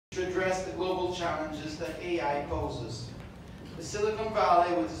address the global challenges that AI poses. The Silicon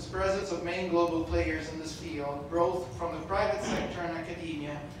Valley, with its presence of main global players in this field, both from the private sector and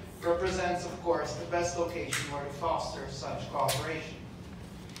academia, represents, of course, the best location where to foster such cooperation.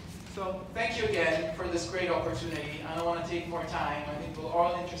 So thank you again for this great opportunity. I don't want to take more time. I think we're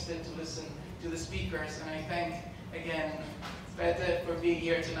all interested to listen to the speakers, and I thank again Pete for being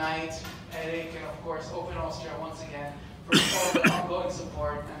here tonight, Eric, and of course Open Austria once again for all the ongoing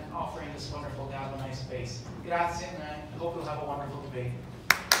support and offering this wonderful galvanized space. Grazie, and I hope you'll have a wonderful debate.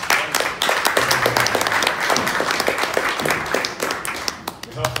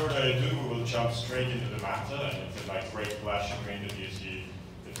 Without further ado, we will jump straight into the matter, and it's a great pleasure to introduce you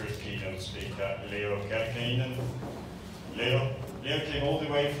the first keynote speaker, Leo Kerkeinen. Leo came all the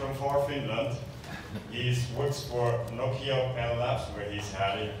way from far Finland. He works for Nokia Bell Labs, where he's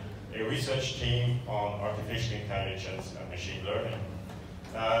heading a research team on artificial intelligence and machine learning.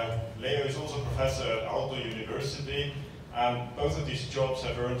 Leo is also a professor at Aalto University, and both of these jobs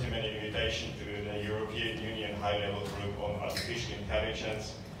have earned him an invitation to the European Union high-level group on artificial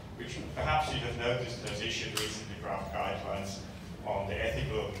intelligence, which perhaps you have noticed has issued recently draft guidelines on the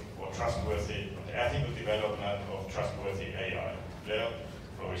ethical development of trustworthy AI. Leo,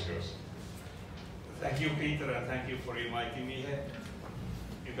 the floor is yours. Thank you, Peter, and thank you for inviting me here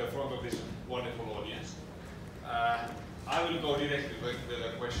in the front of this wonderful audience. I will go directly with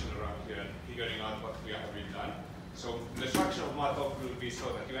the question around here, figuring out what we have done. So the structure of my talk will be so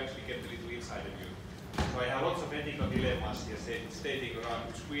that you actually get a little inside of you. So I have lots of ethical dilemmas here stating around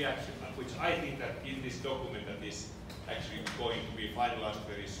which I think that in this document that is actually going to be finalized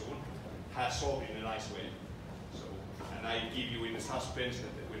very soon has solved in a nice way. So, and I give you in the suspense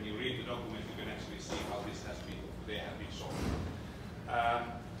that when you read the document, you can actually see how this has been, they have been solved.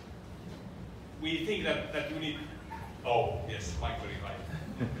 We think that you need, oh yes, mic very high.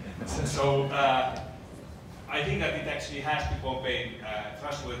 So I think that it actually has to combine,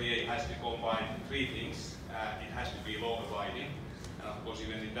 trustworthy AI has to combine three things. It has to be law-abiding, and of course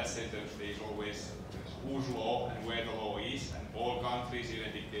even in that sentence there is always whose law and where the law is, and all countries,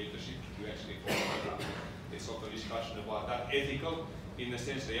 even dictatorship, you actually follow that. There's sort of discussion about that. Ethical, in the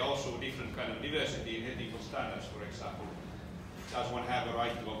sense they are also different kind of diversity in ethical standards, for example. Does one have a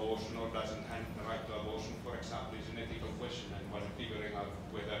right to abortion or doesn't have a right to abortion, for example, is an ethical question, and one figuring out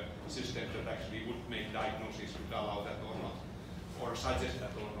whether systems that actually would make diagnosis would allow that or not, or suggest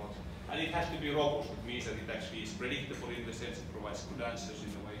that or not. And it has to be robust, which means that it actually is predictable in the sense it provides good answers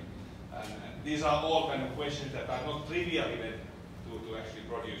in a way. And these are all kind of questions that are not trivial even to actually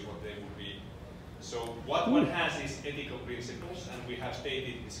produce what they would be. So what one has is ethical principles, and we have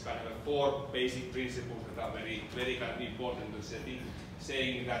stated this kind of four basic principles that are very, very kind of important in the setting,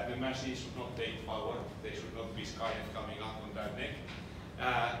 saying that the machines should not take power, they should not be Skynet coming up on their neck.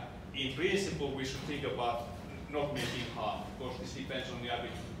 In principle, we should think about not making harm. Of course, this depends on the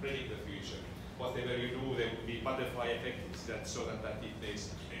ability to predict the future. Whatever you do, there will be butterfly effect, so that if there's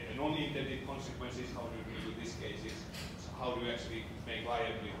non-intended consequences, how do you deal with these cases? So how do you actually make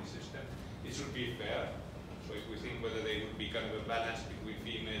viability system? It should be fair. So if we think whether there would be kind of a balance between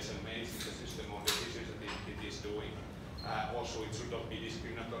females and males in the system or decisions that it is doing. Also, it should not be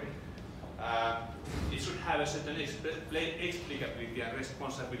discriminatory. It should have a certain explicability and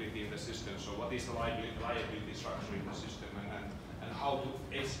responsibility in the system. So what is the liability structure in the system, and how to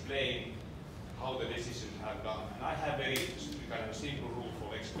explain how the decisions have done. And I have very kind of a simple rule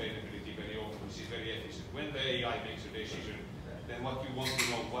for explainability very often, which is very efficient. When the AI makes a decision, then what you want to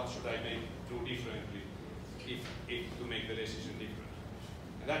know, what should I do differently if to make the decision different.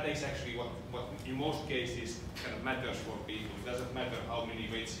 And that is actually what in most cases kind of matters for people. It doesn't matter how many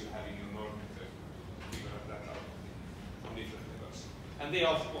weights you have in your norm method, figure that out on different levels. And there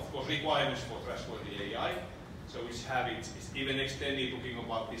are of course requirements for trustworthy AI. So which have it's even extended looking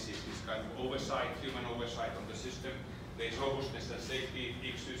about this kind of oversight, human oversight on the system. There's robustness and safety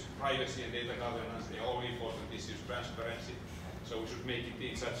issues, privacy and data governance, they're all important issues, transparency. So we should make it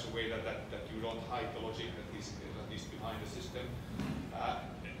in such a way that you don't hide the logic that is behind the system.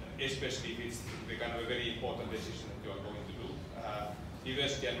 Especially if it's the kind of a very important decision that you are going to do.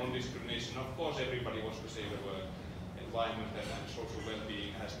 Diversity and non-discrimination, of course everybody wants to save the world. Environment and social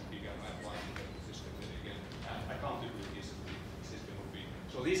well-being has to be applied to the system again. And accountability is the system would be.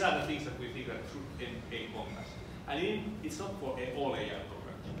 So these are the things that we think that should encompass. And it's not for all AI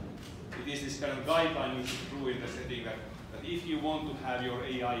programs. It is this kind of guideline which is true in the setting that if you want to have your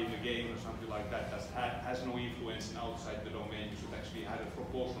AI in a game or something like that has no influence outside the domain, you should actually have a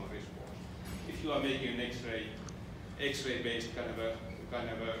proportional response. If you are making an X-ray based kind of a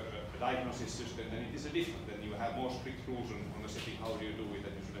diagnosis system, then it is a different. Then you have more strict rules on the setting how do you do it,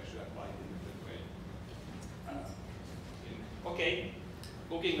 and you should actually apply okay,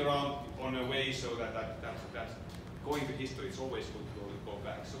 looking around on a way so that going to history, it's always good to go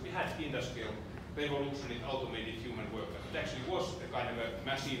back. So we had industrial revolution in automated human work. It actually was a kind of a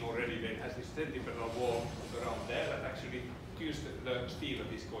machine already. Then has this centripetal wall around there that actually used the steel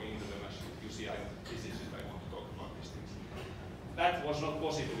that is going into the machine. You see, this is it, I want to talk about these things. That was not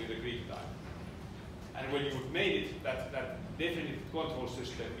possible in the Greek time. And when you made it, that definite control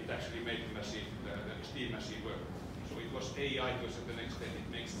system, it actually made the machine, the steel machine work. So it was AI to a certain extent. It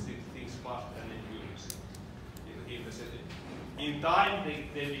makes things faster than humans. In time,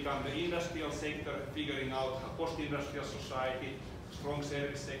 they become the industrial sector, figuring out a post-industrial society, strong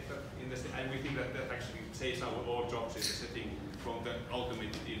service sector, and we think that actually saves our all jobs in the setting from the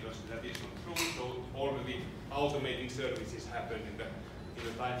automated industry. That is not true. So already automating services happened in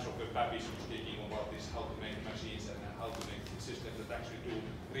the times of the Babbage was speaking about this, how to make machines and how to make systems that actually do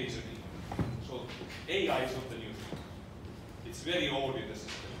reasoning. So AI is not the new thing. It's very old in the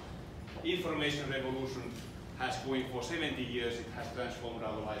system. Information revolution has going for 70 years, it has transformed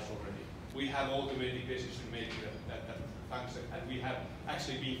our lives already. We have automated decision making that function, and we have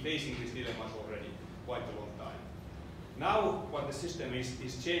actually been facing these dilemmas already quite a long time. Now what the system is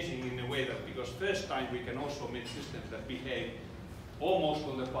changing in a way that, because first time we can also make systems that behave almost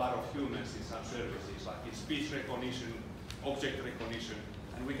on the par of humans in some services, like in speech recognition, object recognition,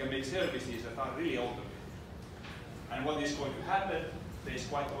 and we can make services that are really automated. And what is going to happen, there's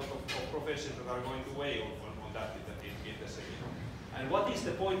quite a lot of professions that are going to weigh on that in the second. And what is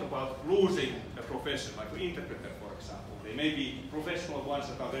the point about losing a profession, like an interpreter, for example? They may be professional ones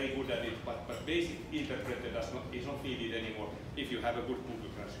that are very good at it, but basic interpreter is not needed anymore if you have a good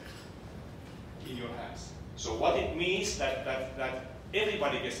Google Translate in your hands. So what it means that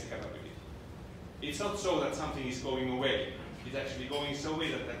everybody gets the capability. It's not so that something is going away. It's actually going so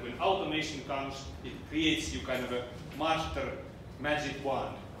way that when automation comes, it creates you kind of a master magic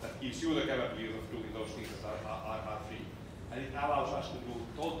wand that gives you the capability of doing those things that are free. And it allows us to do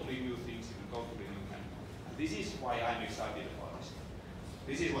totally new things in a totally new manner. And this is why I'm excited about this.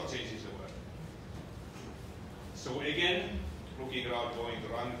 This is what changes the world. So again, looking around, going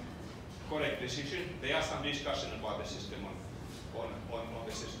around, correct decision. There are some discussion about the system on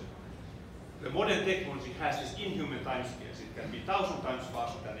the system. The modern technology has this inhuman time scales. It can be 1,000 times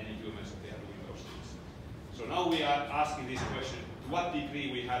faster than any humans that they are doing those things. So now we are asking this question, to what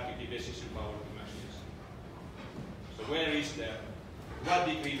degree we have to give decision power to machines? So where is there? To what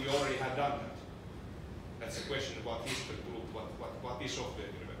degree we already have done that? That's a question about history to look what is software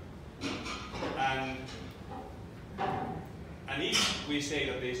driven. And if we say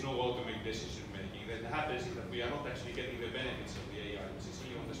that there is no automated decision making, then what happens is that we are not actually getting the benefits of the AI, which is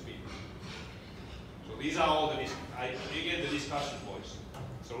here on the speed. So these are all the discussion points.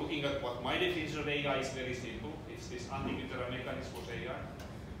 So looking at what my definition of AI is very simple. It's this anti-literal mechanism was AI,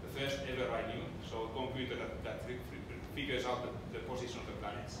 the first ever I knew. So a computer that figures out the position of the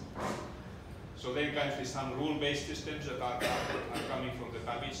planets. So then comes with some rule-based systems that are coming from the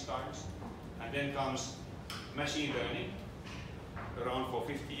Babbage times. And then comes machine learning, around for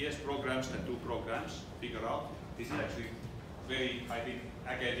 50 years, programs that do programs, figure out. This is actually very, I think,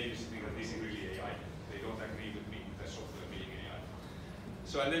 academics think that this is really AI. They don't agree with me with the software being AI.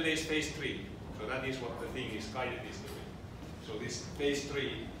 So, and then there's phase 3. So that is what the thing is guided is doing. So this phase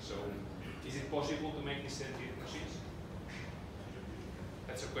 3, so is it possible to make these sentient machines?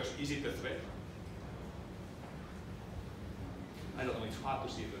 That's a question. Is it a threat? I don't know, it's hard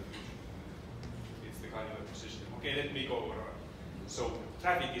to see the future. It's the kind of a system. Okay, let me go over. So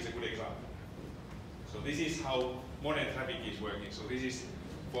traffic is a good example. So this is how modern traffic is working. So this is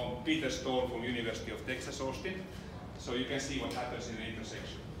from Peter Stone from University of Texas, Austin. So you can see what happens in an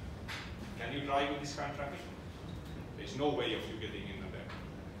intersection. Can you drive with this kind of traffic? There's no way of you getting in there.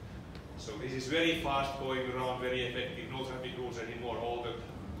 So this is very fast going around, very effective, no traffic rules anymore. All the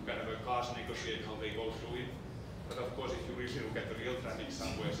kind of cars negotiate how they go through it. But of course, if you really look at the real traffic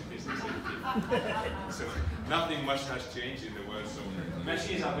somewhere, it is the same thing. So nothing much has changed in the world. So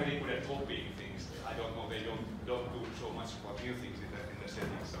machines are very good at copying things. I don't know, they don't do so much about new things in the setting.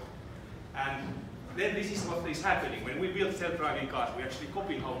 So, and then this is what is happening. When we build self-driving cars, we actually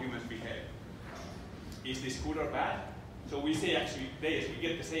copy how humans behave. Is this good or bad? So we say actually, yes, we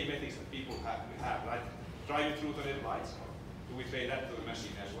get the same ethics that people have, right? Driving through the red lights. Do we train that to the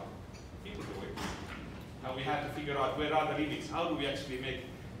machine as well? People do it. Now we have to figure out where are the limits. How do we actually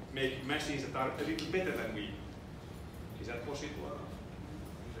make machines that are a little better than we? Is that possible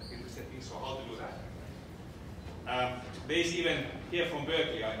in the settings? So how to do that? There's even here from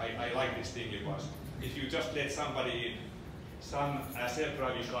Berkeley. I like this thing because if you just let somebody in some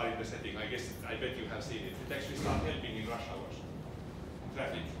self-driving car in the setting. I bet you have seen it. It actually starts helping in rush hours.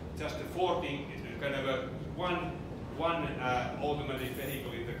 Traffic. Just a forwarding, kind of a one automatic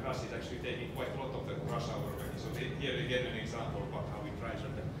vehicle in the crash is actually taking quite a lot of the rush hour already. So here again an example about how it drives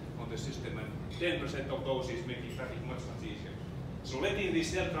on the system, and 10% of those is making traffic much easier. So letting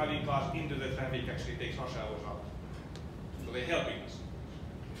these self-driving cars into the traffic actually takes rush hours out. So they're helping us.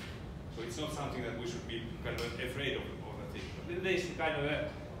 So it's not something that we should be kind of afraid of the thing. But then there's kind of a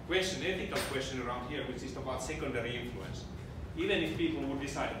question, ethical question around here, which is about secondary influence. Even if people would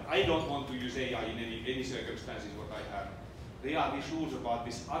decide, I don't want to use AI in any circumstances what I have, there are these rules about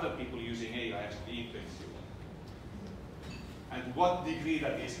this other people using AI actually influence you. And what degree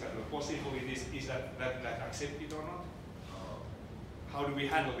that is kind of possible is that accepted or not? How do we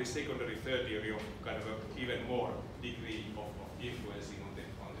handle this secondary third theory of kind of a even more degree of influencing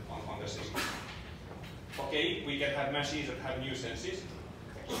on the system? Okay, we can have machines that have new senses.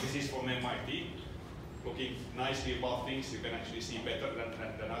 So this is from MIT. Looking nicely about things, you can actually see better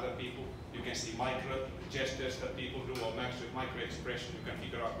than other people. You can see micro gestures that people do, or micro expression. You can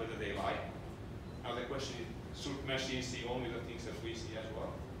figure out whether they lie. Now the question is, should machines see only the things that we see as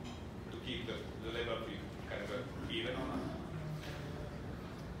well, to keep the level kind of even or not?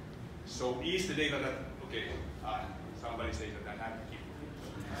 So is the data that, okay, somebody says that I have to keep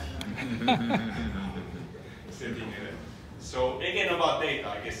setting it. So again about data,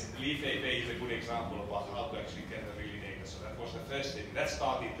 I guess LeafAPI is a good example about how to actually get the real data. So that was the first thing. That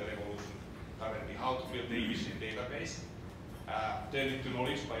started the revolution currently, how to build the efficient database. Turn it to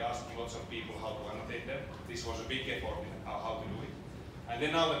knowledge by asking lots of people how to annotate them. This was a big effort in how to do it. And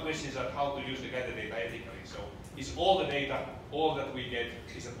then now the question is that how to use the gather data ethically. So is all the data, all that we get,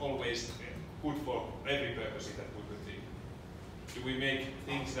 is it always good for every purpose that we could think? Do we make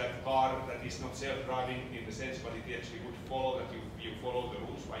things that is not self-driving in the sense, but it actually would follow that you follow the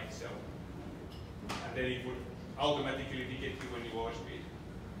rules by itself? And then it would automatically detect you when you overspeed.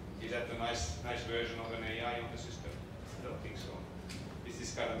 Is that a nice version of an AI on the system? I don't think so. This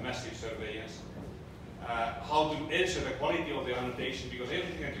is kind of massive surveillance. How to ensure the quality of the annotation, because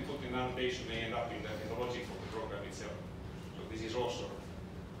everything that you put in annotation may end up in the logic of the program itself. So this is also.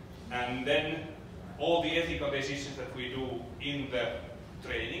 And then all the ethical decisions that we do in the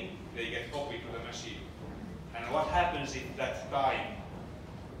training, they get copied to the machine. And what happens in that time?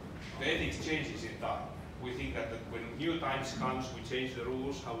 The ethics changes in time. We think that when new times comes, we change the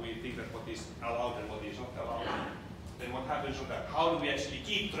rules, how we think that what is allowed and what is not allowed. Then what happens on that? How do we actually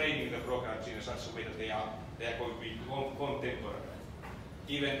keep training the programs in such a way that they are going to be contemporary?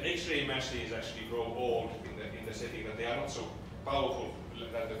 Even X-ray machines actually grow old in the setting that they are not so powerful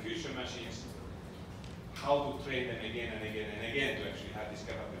than the future machines. How to train them again and again and again to actually have these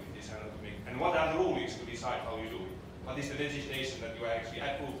capabilities and what are the rules to decide how you do it? What is the legislation that you actually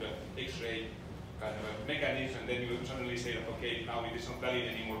approve the X-ray kind of a mechanism, and then you suddenly say that okay, now it is not valid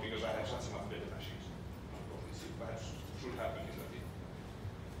anymore because I have such much better machines. This perhaps should happen in the thing.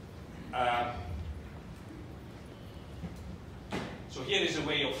 So here is a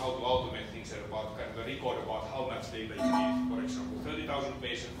way of how to automate things about kind of a record about how much data you need. For example, 30,000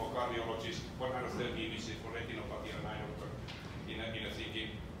 patients for cardiologists, 130 images for retinopathy and eye in a thinking.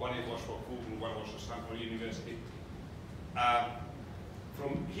 One it was for Google, one was for Stanford University.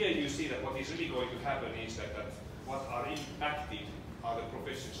 From here you see that what is really going to happen is that what are impacted are the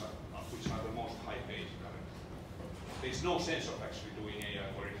professions which are the most high paid currently. There is no sense of actually doing AI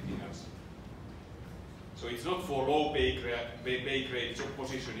or anything else. So it's not for low pay grade job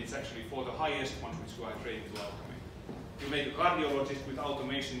position, it's actually for the highest ones which we are trained to automate. You make a cardiologist with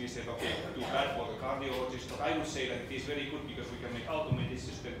automation, you say, okay, too bad for the cardiologist, but I would say that it is very good because we can make automated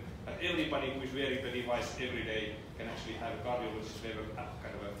system that everybody who is wearing the device every day can actually have a cardiologist level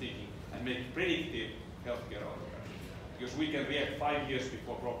kind of a thinking and make predictive healthcare out of that. Because we can react 5 years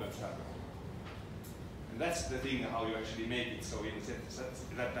before problems happen. And that's the thing how you actually make it so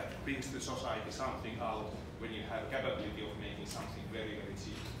that brings to society something out when you have capability of making something very, very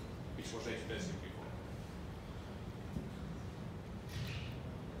cheap, which was expensive before.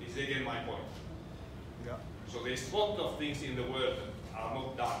 This is again my point. Yeah. So there's a lot of things in the world that are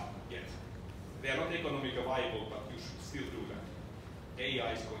not done yet. They are not economically viable, but you should still do that.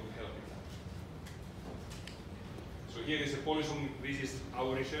 AI is going to help you. So here is a polyson. This is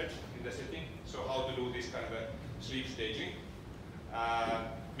our research in the setting. So how to do this kind of a sleep staging.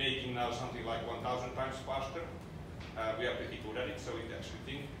 Making now something like 1,000 times faster. We are pretty good at it, so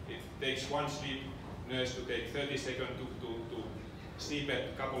it takes one sleep nurse to take 30 seconds to sleep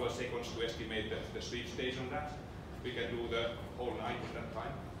a couple of seconds to estimate the sleep stage on that. We can do the whole night at that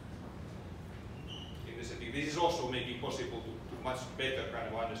time. In setting. This is also making possible to much better kind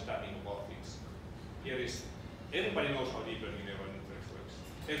of understanding about things. Here is, everybody knows how deep learning neural networks works.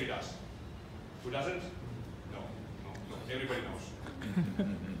 Everybody does. Who doesn't? No. Everybody knows.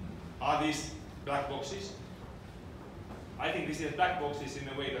 Are these black boxes? I think this is black boxes in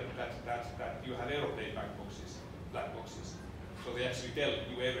a way that you have aeroplane black boxes. So they actually tell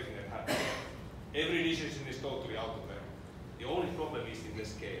you everything that happens. Every decision is totally out of there. The only problem is in the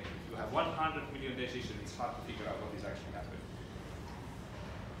scale. If you have 100 million decisions, it's hard to figure out what is actually happening.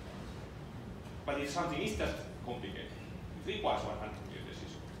 But if something is just complicated, it requires 100 million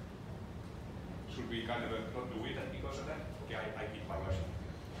decisions. Should we kind of not do it because of that? Okay, I keep my version.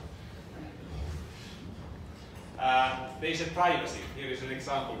 There is a privacy. Here is an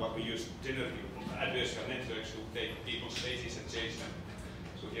example what we use generally adversarial networks to take people's faces and change them.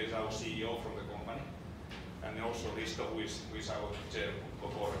 So here's our CEO from the company, and also Risto, who is our chair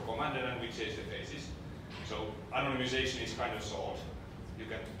of our commander, and we change the faces. So anonymization is kind of solved. You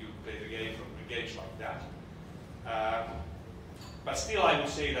play the game from games like that. But still, I would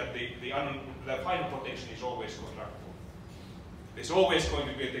say that the final protection is always contractual. There's always going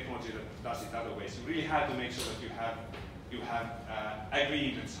to be a technology that does it other ways. You really have to make sure that you have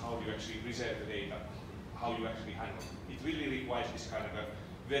agreements how you actually preserve the data, how you actually handle it. It really requires this kind of a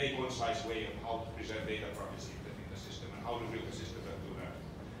very concise way of how to preserve data privacy in the system and how to build a system that do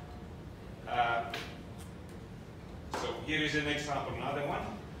that. So here is an example, another one.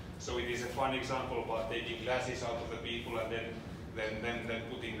 So it is a fun example about taking glasses out of the people and then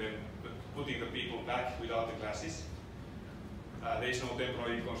putting the people back without the glasses. There is no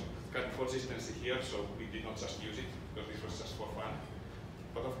temporary consistency here, so we did not just use it, because this was just for fun.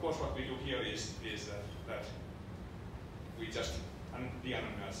 But of course what we do here is that we just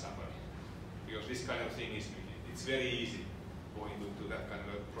de-anonymize somebody. Because this kind of thing it's very easy going to that kind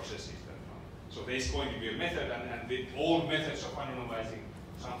of processes. So there is going to be a method, and the old methods of anonymizing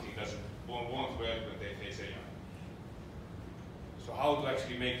something won't work when they face AI. So how to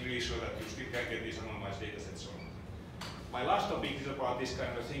actually make really sure that you still can get these anonymized data sets on. My last topic is about this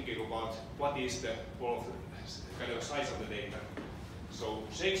kind of thinking about what is the kind of size of the data. So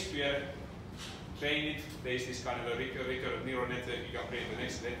Shakespeare trained it, there is this kind of a recurrent neural network, you can create the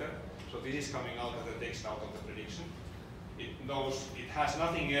next letter. So this is coming out of the text out of the prediction. It knows, it has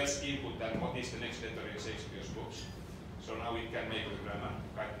nothing else input than what is the next letter in Shakespeare's books. So now it can make the grammar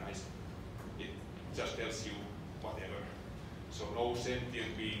quite nice. It just tells you whatever. So no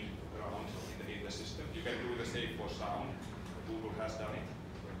sentient being around in the system. You can do the same for sound. Google has done it.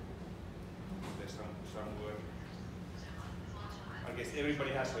 There's some word. I guess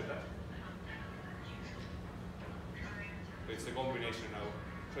everybody has heard that. So it's a combination now.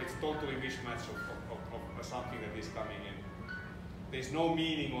 So it's totally mismatch of something that is coming in. There's no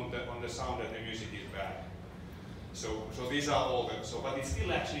meaning on the sound that the music is bad. So these are all the, but it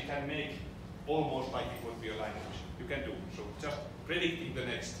still actually can make almost like it would be a language. You can do. So just predicting the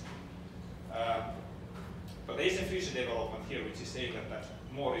next. But there is a future development here which is saying that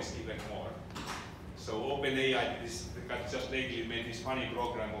more is even more. So OpenAI just lately made this funny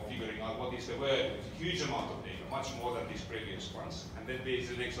program of figuring out what is the word with a huge amount of data, much more than these previous ones. And then there is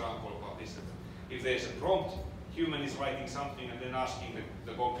an example about this. If there's a prompt, human is writing something and then asking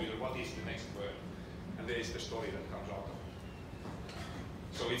the computer what is the next word. And there is the story that comes out of it.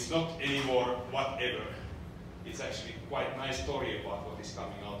 So it's not anymore whatever. It's actually quite a nice story about what is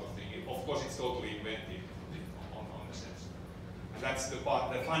coming out of things. Of course, it's totally inventive on the sense. And that's the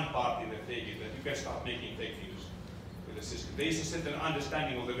fun part in the fake is that you can start making fake news with the system. There is a certain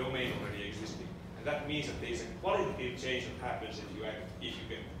understanding of the domain already existing. And that means that there is a qualitative change that happens if you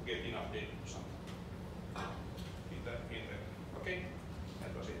can get enough data to something. Okay?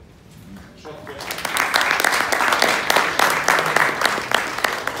 That was it. Short question.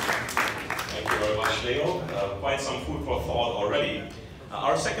 Thank you very much, Leo. Quite some food for thought already.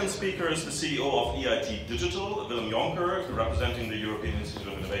 Our second speaker is the CEO of EIT Digital, Willem Jonker, representing the European Institute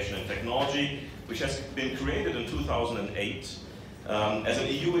of Innovation and Technology, which has been created in 2008 as an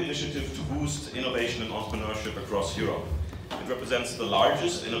EU initiative to boost innovation and entrepreneurship across Europe. It represents the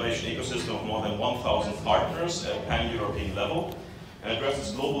largest innovation ecosystem of more than 1,000 partners at pan-European level and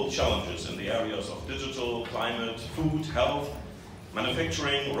addresses global challenges in the areas of digital, climate, food, health,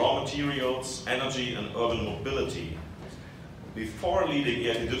 manufacturing, raw materials, energy, and urban mobility. Before leading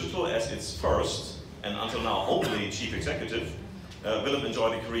EIT Digital as its first, and until now only, chief executive, Willem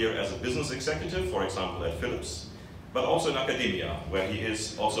enjoyed a career as a business executive, for example at Philips, but also in academia, where he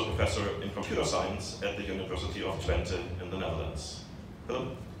is also a professor in computer science at the University of Twente in the Netherlands.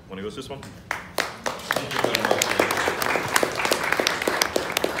 Willem, want to go to this one? Thank you very much.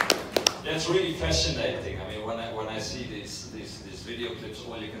 That's really fascinating. I mean, when I see these video clips,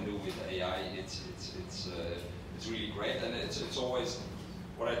 all you can do with AI, it's really great, and it's always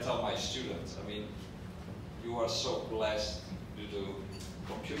what I tell my students. I mean, you are so blessed to do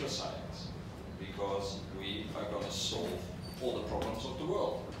computer science because we are going to solve all the problems of the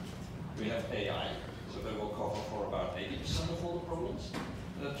world. We have AI, so that will cover for about 80% of all the problems,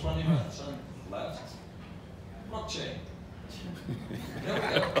 and the 20% left, blockchain.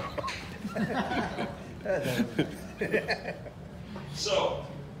 There we go. So,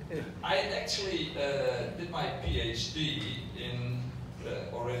 I actually did my PhD in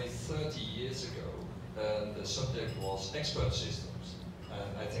already 30 years ago, and the subject was expert systems.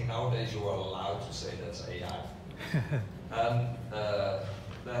 And I think nowadays you are allowed to say that's AI. And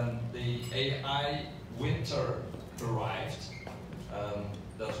then the AI winter arrived,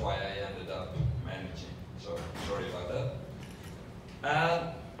 that's why I ended up managing. So, sorry about that.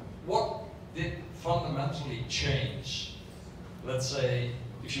 And what did fundamentally change, let's say,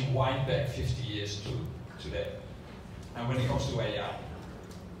 if you wind back 50 years to today, and when it comes to AI?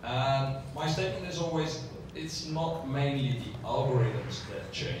 And my statement is always, it's not mainly the algorithms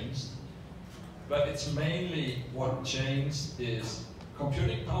that changed, but it's mainly what changed is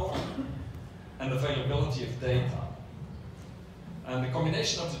computing power and availability of data. And the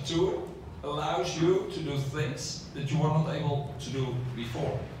combination of the two allows you to do things that you were not able to do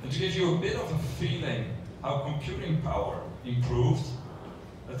before. And to give you a bit of a feeling how computing power improved,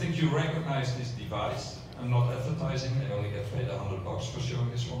 I think you recognize this device. I'm not advertising, I only get paid $100 for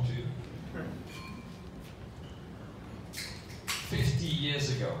showing this one to you. 50 years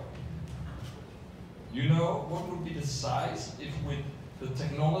ago, you know what would be the size if with the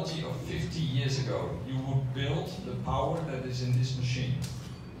technology of 50 years ago you would build the power that is in this machine?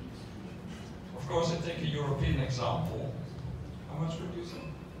 Of course, I take a European example. How much would you say?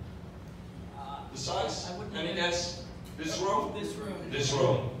 The size? Any guess? This room? This room. This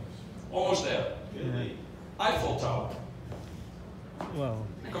room. Almost there. Really? Eiffel Tower. Wow.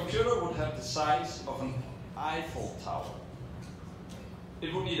 The computer would have the size of an Eiffel Tower.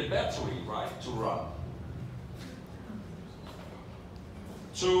 It would need a battery, right, to run.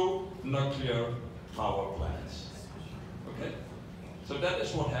 2 nuclear power plants. Okay? So that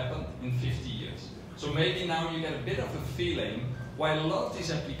is what happened in 50 years. So maybe now you get a bit of a feeling why a lot of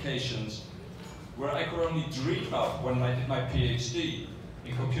these applications where I could only dream of when I did my PhD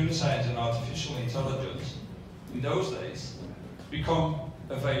in computer science and artificial intelligence in those days become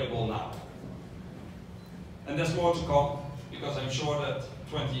available now. And there's more to come, because I'm sure that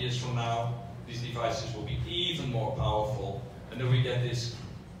 20 years from now these devices will be even more powerful, and then we get these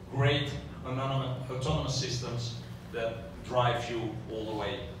great autonomous systems that drive you all the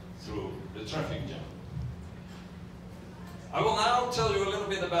way through the traffic jam. I will now tell you a little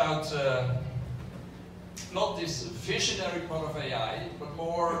bit about not this visionary part of AI, but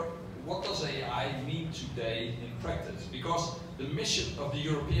more what does AI mean today in practice? Because the mission of the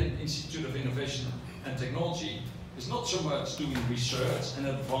European Institute of Innovation and Technology is not so much doing research and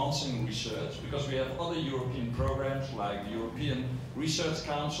advancing research, because we have other European programs like the European Research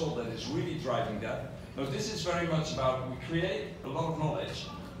Council that is really driving that. No, this is very much about we create a lot of knowledge,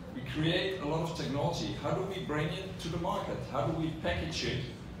 we create a lot of technology. How do we bring it to the market? How do we package it?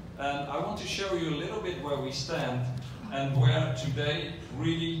 And I want to show you a little bit where we stand and where today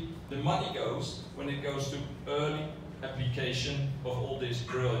really the money goes when it goes to early application of all this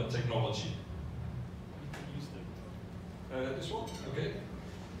brilliant technology. This one? Okay.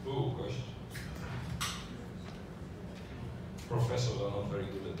 Oh gosh. Professors are not very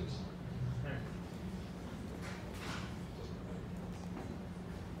good at this.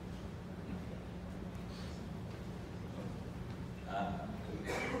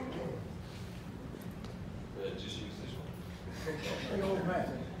 Just use this one.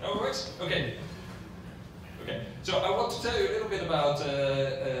 No, it works? Okay. Okay. So I want to tell you a little bit about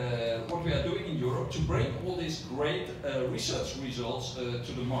what we are doing in Europe to bring all these great research results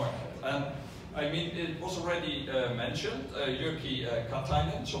to the market. And I mean, it was already mentioned, Jyrki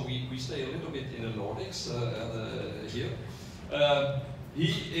Katainen, so we stay a little bit in the Nordics here.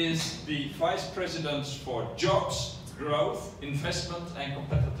 He is the Vice President for Jobs, Growth, Investment and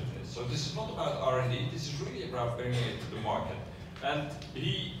Competitiveness. So this is not about R&D, this is really about bringing it to the market. And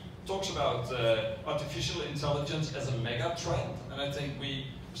he talks about artificial intelligence as a mega trend, and I think we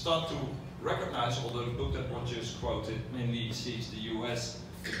start to recognize, although the book that was just quoted mainly sees the US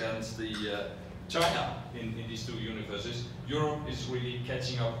against the China in these two universes. Europe is really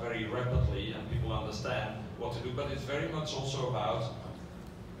catching up very rapidly and people understand what to do, but it's very much also about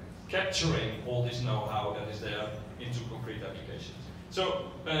capturing all this know-how that is there into concrete applications.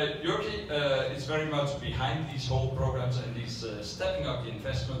 So Jyrki is very much behind these whole programs and these stepping up the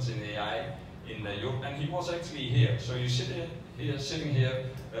investments in AI in Europe, and he was actually here. So you sit here, sitting here.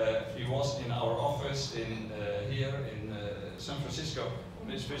 He was in our office here in San Francisco on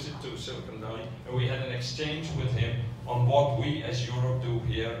his visit to Silicon Valley, and we had an exchange with him on what we as Europe do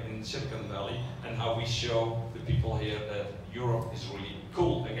here in Silicon Valley and how we show the people here that Europe is really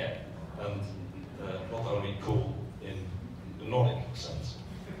cool again, and not only cool in the Nordic sense.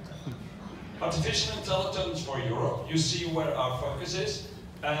 Artificial intelligence for Europe, you see where our focus is,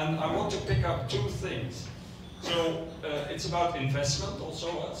 and I want to pick up two things. So it's about investment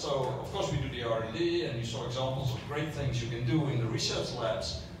also. So of course we do the R&D, and you saw examples of great things you can do in the research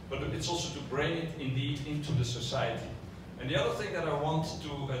labs, but it's also to bring it indeed into the society. And the other thing that I want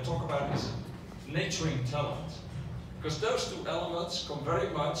to talk about is nurturing talent, because those two elements come very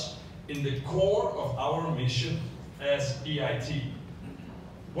much in the core of our mission as EIT.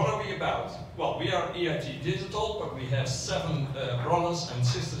 What are we about? Well, we are EIT Digital, but we have 7 brothers and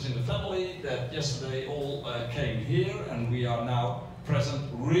sisters in the family that yesterday all came here, and we are now present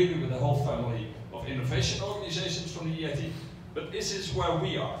really with the whole family of innovation organizations from the EIT. But this is where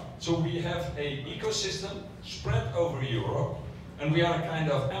we are. So we have an ecosystem spread over Europe, and we are a kind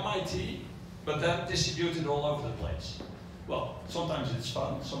of MIT, but then distributed all over the place. Well, sometimes it's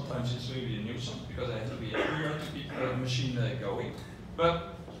fun, sometimes it's really a nuisance, because I have to be everywhere to keep the machine going.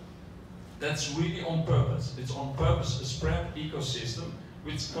 But that's really on purpose. It's on purpose a spread ecosystem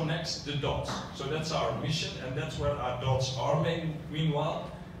which connects the dots. So that's our mission, and that's where our dots are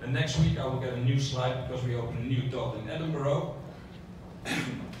meanwhile. And next week I will get a new slide because we open a new dot in Edinburgh,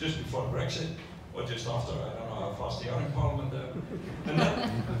 just before Brexit, or just after, I don't know how fast they are in Parliament there. And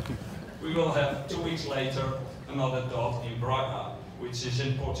then we will have 2 weeks later another dot in Braga, which is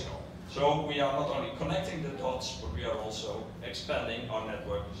in Portugal. So we are not only connecting the dots, but we are also expanding our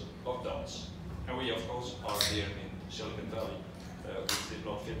network of dots. And we, of course, are here in Silicon Valley, which did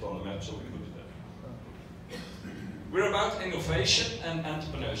not fit on the map, so we put it there. We're about innovation and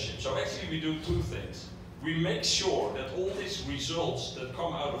entrepreneurship. So actually we do 2 things. We make sure that all these results that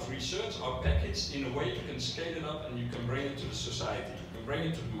come out of research are packaged in a way you can scale it up and you can bring it to the society, you can bring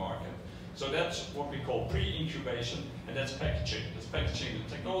it to the market. So that's what we call pre-incubation, and that's packaging. That's packaging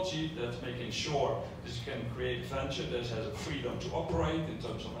the technology, that's making sure that you can create a venture that has a freedom to operate in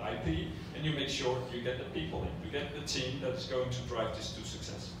terms of IP, and you make sure you get the people in, you get the team that is going to drive this to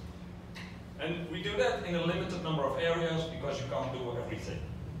success. And we do that in a limited number of areas because you can't do everything,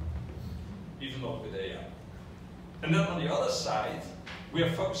 even not with AI. And then on the other side, we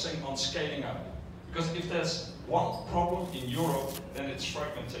are focusing on scaling up. Because if there's one problem in Europe, then it's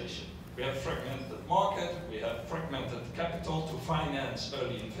fragmentation. We have fragmented market, we have fragmented capital to finance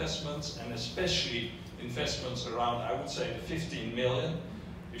early investments, and especially investments around, I would say, the 15 million.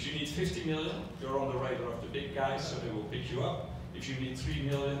 If you need 50 million, you're on the radar of the big guys, so they will pick you up. If you need 3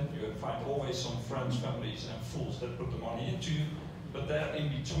 million, you find always some friends, families, and fools that put the money into you. But there in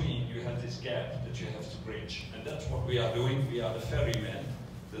between, you have this gap that you have to bridge. And that's what we are doing. We are the ferryman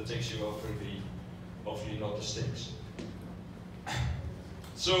that takes you over the, hopefully not the sticks.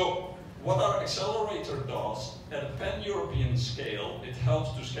 So, what our accelerator does, at a pan-European scale, it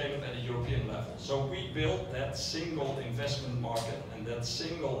helps to scale it at a European level. So we built that single investment market and that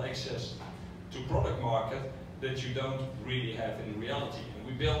single access to product market that you don't really have in reality. And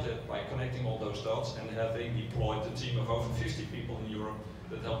we built it by connecting all those dots and having deployed a team of over 50 people in Europe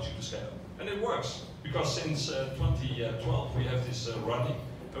that helps you to scale. And it works, because since 2012 we have this running,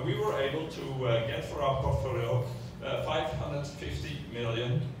 and we were able to get for our portfolio 550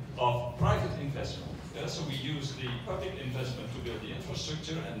 million of private investment. Yeah, so we use the public investment to build the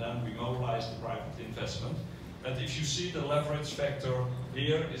infrastructure, and then we mobilize the private investment. And if you see the leverage factor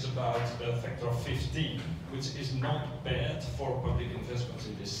here is about a factor of 15, which is not bad for public investments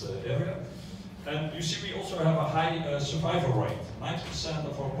in this area. And you see we also have a high survival rate. 90%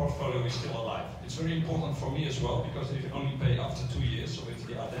 of our portfolio is still alive. It's very important for me as well, because they only pay after 2 years, so if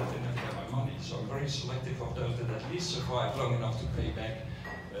they are dead, they never get my money. So I'm very selective of those that at least survive long enough to pay back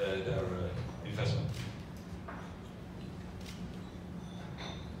their investment.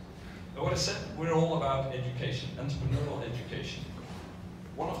 What I said, we're all about education, entrepreneurial education.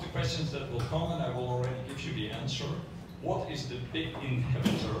 One of the questions that will come, and I will already give you the answer, what is the big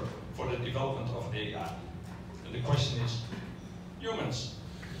inhibitor for the development of AI? And the question is, humans.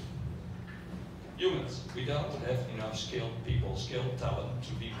 Humans. We don't have enough skilled people, skilled talent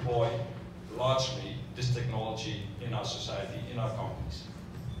to deploy largely this technology in our society, in our companies.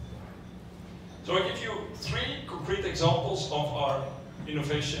 So I give you 3 concrete examples of our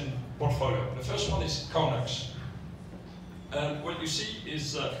innovation portfolio. The first one is Conex. And what you see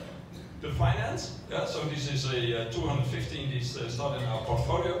is the finance. Yeah, so this is a 215, this started in our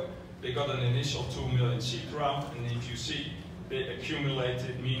portfolio. They got an initial 2 million seed round, and if you see, they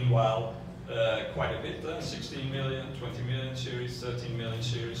accumulated meanwhile quite a bit, 16 million, 20 million series, 13 million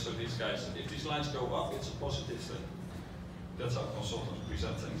series. So these guys, if these lines go up, it's a positive thing. That's how consultants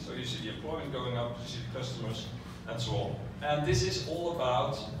present things. So you see the employment going up, you see the customers, and so on. And this is all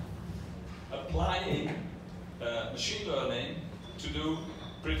about applying machine learning to do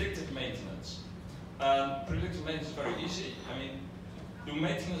predictive maintenance. And predictive maintenance is very easy. I mean, do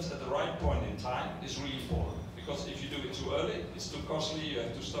maintenance at the right point in time is really important. Because if you do it too early, it's too costly, you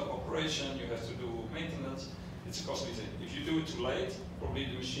have to stop operation, you have to do maintenance, it's a costly thing. If you do it too late, probably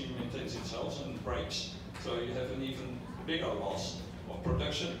the machine maintains itself and breaks, so you have an even bigger loss of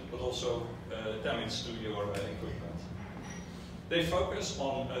production, but also damage to your equipment. They focus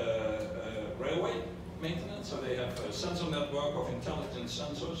on railway maintenance, so they have a sensor network of intelligent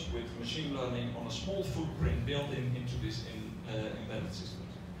sensors with machine learning on a small footprint built into this embedded systems.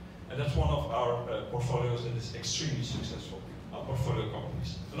 And that's one of our portfolios that is extremely successful, our portfolio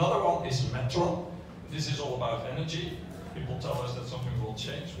companies. Another one is Metron. This is all about energy. People tell us that something will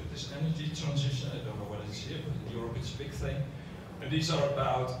change with this energy transition. I don't know what it is here, but in Europe it's a big thing. And these are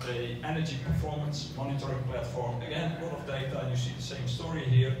about an energy performance monitoring platform. Again, a lot of data, and you see the same story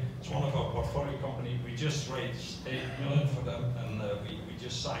here. It's one of our portfolio companies. We just raised 8 million for them, and we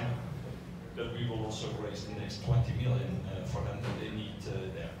just signed that we will also raise the next 20 million for them that they need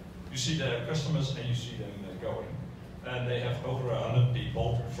there. You see their customers and you see them going. And they have over 100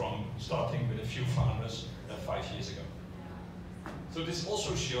 people from starting with a few founders 5 years ago. So this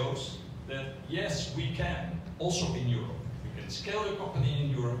also shows that yes, we can, also in Europe. You can scale your company in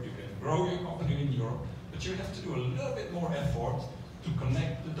Europe, you can grow your company in Europe, but you have to do a little bit more effort to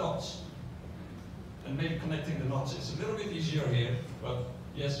connect the dots. And maybe connecting the dots is a little bit easier here, but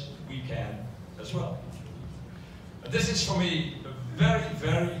yes, we can as well. And this is for me a very,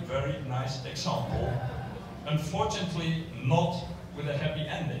 very, very nice example. Unfortunately, not with a happy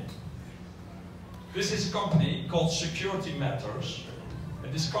ending. This is a company called Security Matters.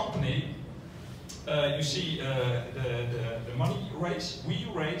 And this company, you see the money raised. We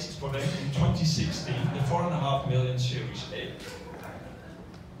raised for them in 2016 the 4.5 million Series A.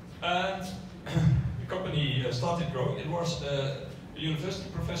 And the company started growing. It was a university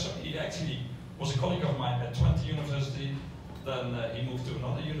professor. He actually was a colleague of mine at Twente University. Then he moved to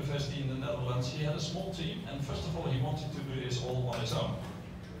another university in the Netherlands. He had a small team, and first of all, he wanted to do this all on his own.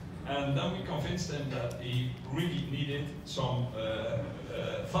 And then we convinced him that he really needed some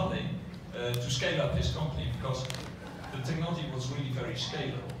funding to scale up his company, because the technology was really very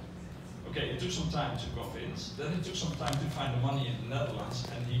scalable. Okay, it took some time to convince, then it took some time to find the money in the Netherlands,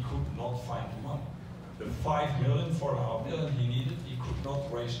 and he could not find the money. The 5 million, 4.5 million he needed, he could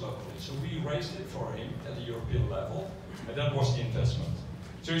not raise locally. So we raised it for him at the European level, and that was the investment.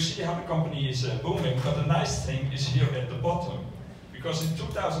 So you see how the company is booming, but the nice thing is here at the bottom. Because in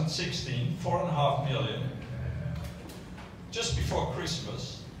 2016, 4.5 million, just before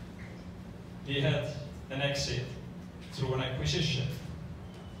Christmas, he had an exit through an acquisition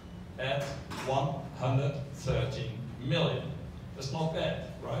at 113 million. That's not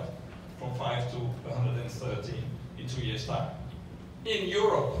bad, right? From 5 to 113 in 2 years' time. In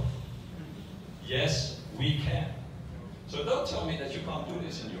Europe, yes, we can. So don't tell me that you can't do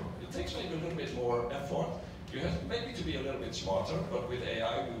this in Europe. It takes maybe a little bit more effort. You have maybe to be a little bit smarter, but with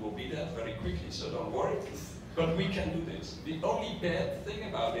AI we will be that very quickly, so don't worry. But we can do this. The only bad thing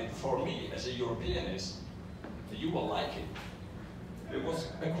about it for me as a European is that you will like it. It was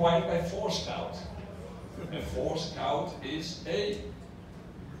acquired by Forescout. And Forescout is a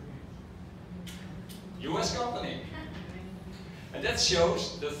US company. And that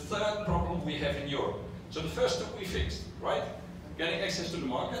shows the third problem we have in Europe. So the first two we fixed, right? Getting access to the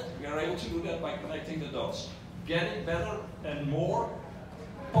market, we are able to do that by connecting the dots. Getting better and more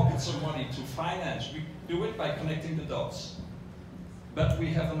pockets of money to finance, we do it by connecting the dots. But we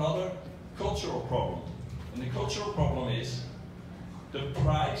have another cultural problem. And the cultural problem is, the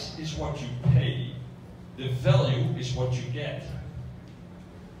price is what you pay, the value is what you get.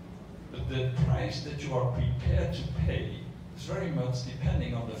 But the price that you are prepared to pay is very much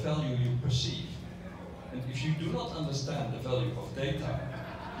depending on the value you perceive. And if you do not understand the value of data,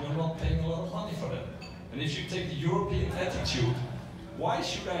 you're not paying a lot of money for that. And if you take the European attitude, why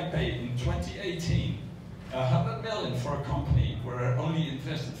should I pay in 2018 100 million for a company where I only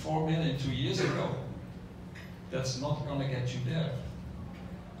invested 4 million 2 years ago? That's not going to get you there.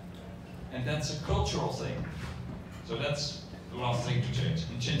 And that's a cultural thing. So that's the last thing to change.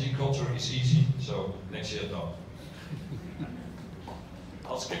 And changing culture is easy, so next year, done.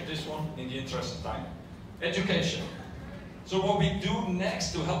 I'll skip this one in the interest of time. Education. So what we do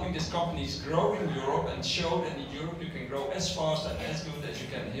next to helping these companies grow in Europe and show that in Europe you can grow as fast and as good as you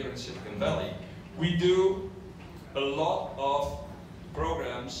can here in Silicon Valley, we do a lot of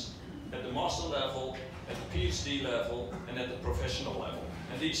programs at the master level, at the PhD level, and at the professional level.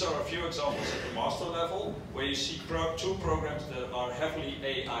 And these are a few examples at the master level, where you see two programs that are heavily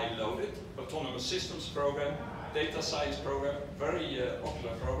AI loaded. Autonomous Systems program, Data Science program, very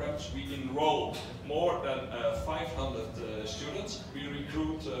popular programs. We enroll more than 500 students. We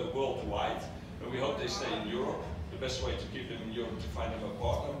recruit worldwide, and we hope they stay in Europe. The best way to keep them in Europe is to find them a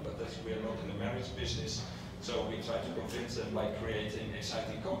partner, but we are not in the marriage business. So we try to convince them by creating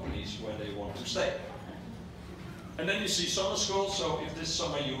exciting companies where they want to stay. And then you see summer school, so if this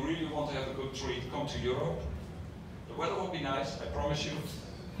summer you really want to have a good treat, come to Europe. The weather will be nice, I promise you.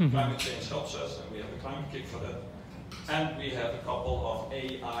 Climate change helps us, and we have a climate kick for that. And we have a couple of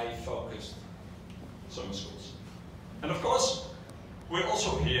AI-focused summer schools. And of course, we're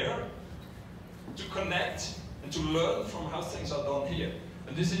also here to connect and to learn from how things are done here.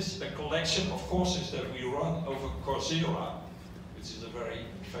 And this is a collection of courses that we run over Coursera, which is a very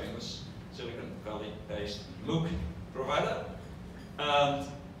famous Silicon Valley-based MOOC provider. And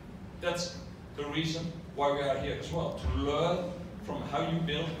that's the reason why we are here as well, to learn from how you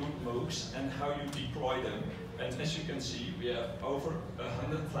build good MOOCs and how you deploy them. And as you can see, we have over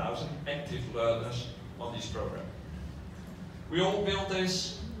 100,000 active learners on this program. We all built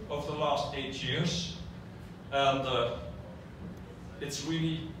this over the last 8 years, and it's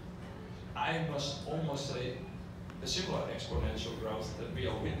really, I must almost say, a similar exponential growth that we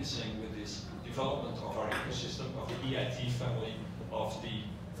are witnessing with this development of our ecosystem, of the EIT family, of the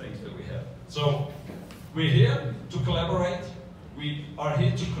things that we have. So we're here to collaborate, we are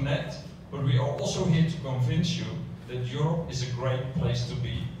here to connect, but we are also here to convince you that Europe is a great place to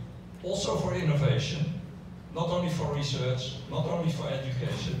be, also for innovation, not only for research, not only for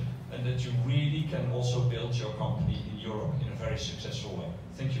education, and that you really can also build your company in Europe in a very successful way.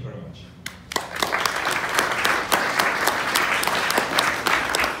 Thank you very much.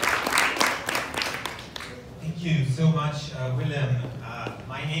 Thank you so much, Willem.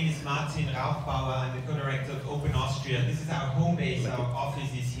 My name is Martin Rauchbauer. I'm the co-director of Open Austria. This is our home base, our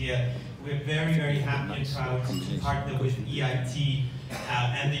office is here. We're very, very happy and proud to partner with EIT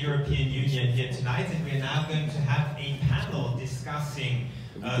and the European Union here tonight. And we're now going to have a panel discussing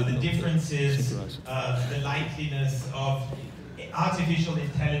the differences, the likeliness of artificial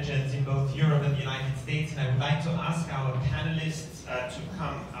intelligence in both Europe and the United States. And I would like to ask our panelists to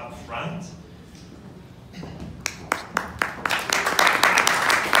come up front.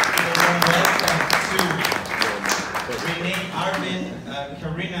 Renee Arvin,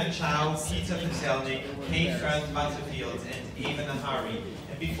 Karina Chow, Peter Patelnik, Kay Butterfield, and Ava Nahari.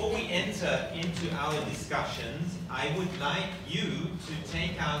 And before we enter into our discussions, I would like you to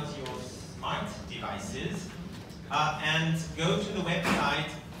take out your smart devices and go to the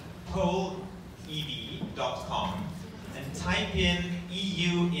website pollev.com and type in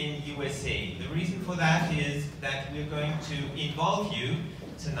EU in USA. The reason for that is that we're going to involve you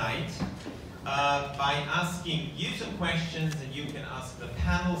tonight by asking you some questions, and you can ask the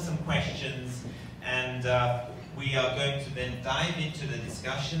panel some questions, and we are going to then dive into the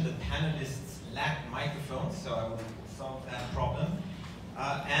discussion. The panelists lack microphones, so I will solve that problem.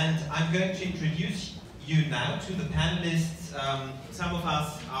 And I'm going to introduce you now to the panelists. Some of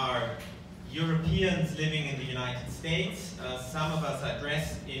us are Europeans living in the United States. Some of us are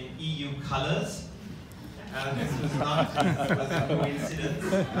dressed in EU colors. This was not a coincidence.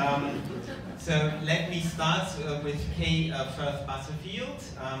 So let me start with Kay Butterfield.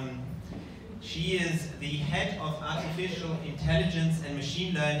 She is the head of artificial intelligence and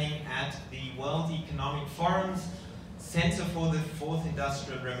machine learning at the World Economic Forum's Center for the Fourth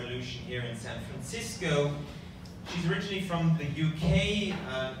Industrial Revolution here in San Francisco. She's originally from the UK,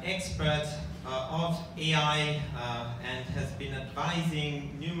 expert of AI, and has been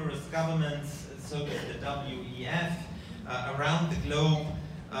advising numerous governments, so does the WEF, around the globe.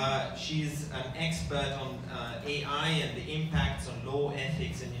 She's an expert on AI and the impacts on law,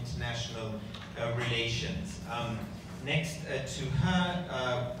 ethics, and international relations. Next to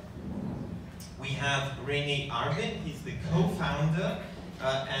her, we have Renee Arvin. He's the co-founder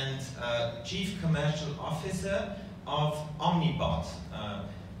and Chief Commercial Officer of Omnibot.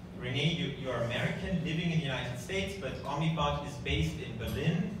 Renee, you're American, living in the United States, but Omnibot is based in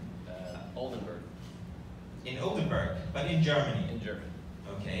Berlin. Oldenburg. In Oldenburg, but in Germany. In Germany.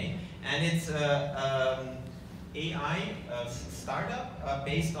 Okay, and it's AI startup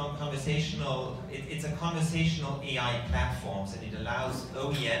based on conversational, it's a conversational AI platforms, and it allows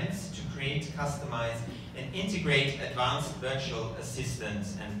OEMs to create, customize, and integrate advanced virtual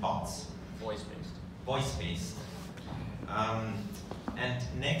assistants and bots. Voice-based. Voice-based. And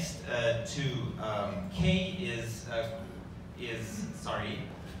next to K is sorry,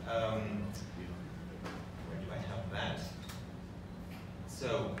 where do I have that?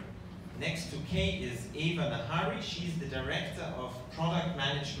 So next to K is Eva Nahari. She's the Director of Product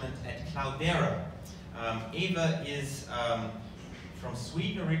Management at Cloudera. Eva is from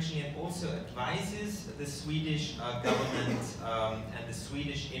Sweden originally and also advises the Swedish government and the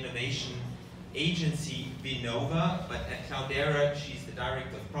Swedish innovation agency Vinnova, but at Cloudera she's the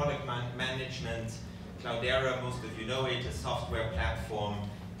Director of Product Management. Cloudera, most of you know it, a software platform,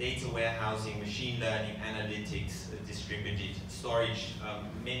 data warehousing, machine learning, analytics, distributed storage.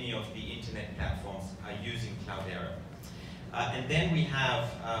 Many of the internet platforms are using Cloudera. And then we have,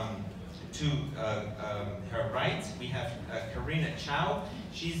 to her right, we have Karina Chow.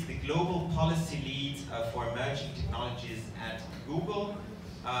 She's the Global Policy Lead for Emerging Technologies at Google,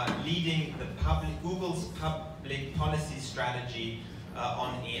 leading the Google's public policy strategy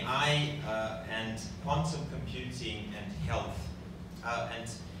on AI and quantum computing and health. And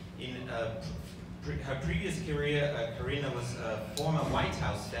in her previous career, Karina was a former White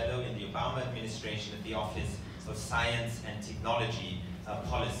House Fellow in the Obama administration at the Office of Science and Technology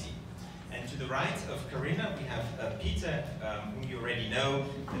Policy. And to the right of Karina, we have Peter, whom you already know,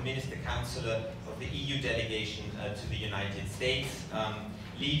 the Minister Counselor of the EU delegation to the United States,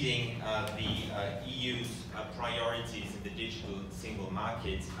 leading the EU's priorities in the digital single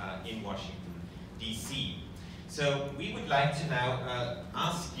market in Washington, D.C. So we would like to now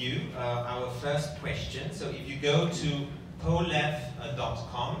ask you our first question. So if you go to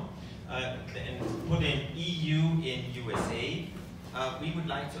polev.com and put in EU in USA, we would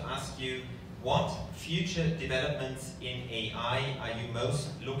like to ask you, what future developments in AI are you most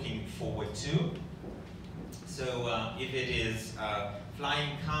looking forward to? So if it is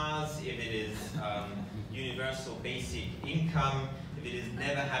flying cars, if it is universal basic income, if it is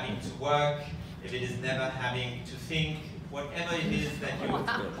never having to work, if it is never having to think, whatever it is that you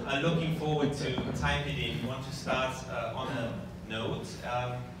are looking forward to, type it in. You want to start on a note,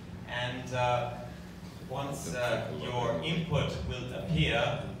 and once your input will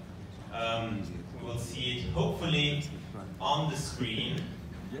appear, we will see it hopefully on the screen.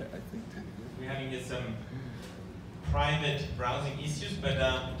 We're having here some private browsing issues, but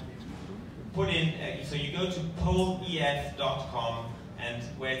put in, so you go to polef.com, and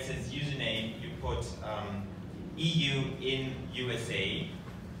where it says username, you put EU in USA,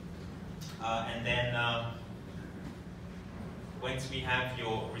 and then once we have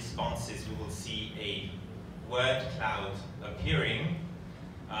your responses, we will see a word cloud appearing.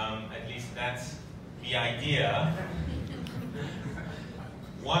 At least that's the idea.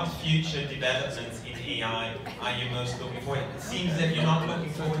 What future developments in AI are you most looking for? It seems that you're not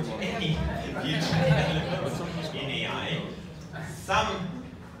looking forward to any future developments in AI. Some,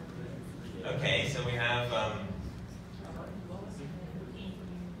 okay, so we have,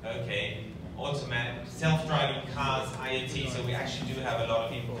 okay, automatic, self-driving cars, IoT, so we actually do have a lot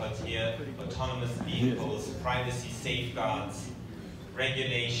of input here, autonomous vehicles, privacy safeguards,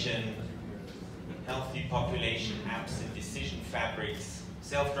 regulation, healthy population apps and decision fabrics,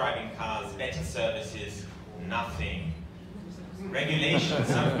 self-driving cars, better services, nothing. Regulation,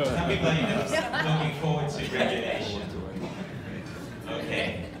 some people are even looking forward to regulation.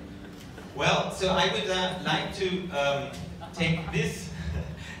 Okay. Well, so I would like to take this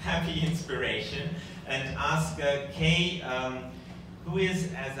happy inspiration and ask Kay, who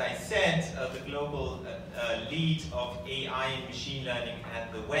is, as I said, the global lead of AI and machine learning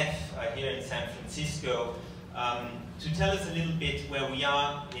at the WEF here in San Francisco, to tell us a little bit where we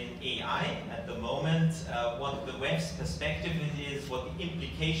are in AI at the moment, what the WEF's perspective is, what the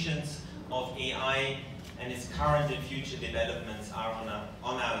implications of AI and its current and future developments are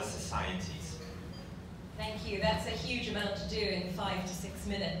on our societies. Thank you. That's a huge amount to do in 5 to 6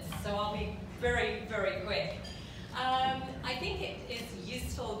 minutes, so I'll be very, very quick. I think it is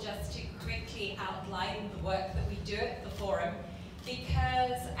useful just to quickly outline the work that we do at the forum,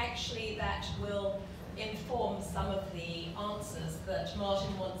 because actually that will inform some of the answers that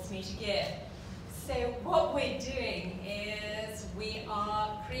Martin wants me to give. So what we're doing is we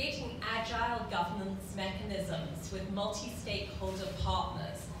are creating agile governance mechanisms with multi-stakeholder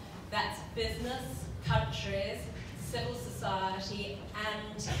partners. That's business, countries, civil society,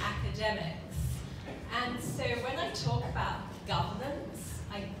 and academics. And so when I talk about governance,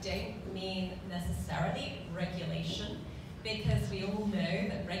 I don't mean necessarily regulation, because we all know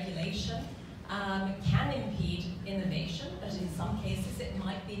that regulation can impede innovation, but in some cases it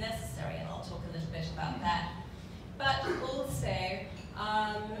might be necessary, and I'll talk a little bit about that. But also,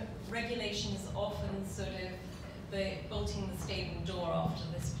 regulation is often sort of bolting the stable door after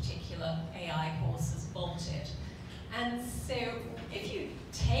this particular AI horse is bolted. And so if you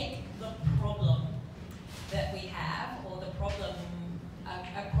take the problem that we have, or the problem,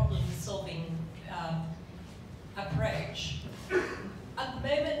 a problem-solving approach, at the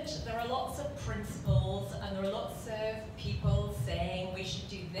moment there are lots of principles and there are lots of people saying we should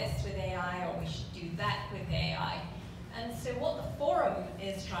do this with AI or we should do that with AI. And so what the forum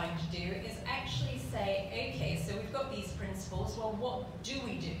is trying to do is actually say, okay, so we've got these principles, well, what do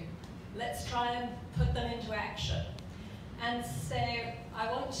we do? Let's try and put them into action. And so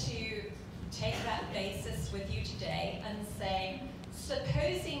I want to take that basis with you today and say,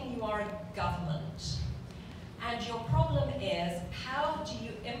 supposing you are a government and your problem is, how do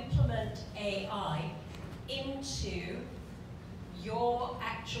you implement AI into your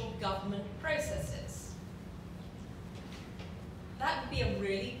actual government processes? That would be a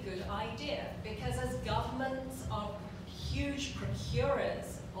really good idea, because as governments are huge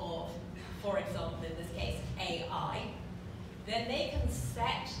procurers of, for example, in this case, AI, then they can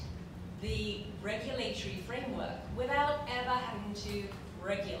set the regulatory framework without ever having to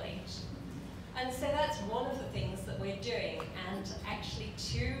regulate. And so that's one of the things that we're doing, and actually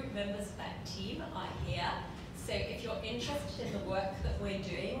 2 members of that team are here. So if you're interested in the work that we're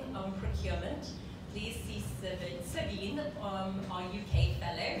doing on procurement, please see Sabine, our UK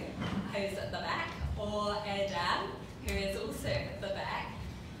fellow, who's at the back, or Erdem, who is also at the back.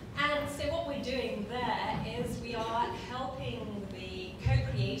 And so what we're doing there is we are helping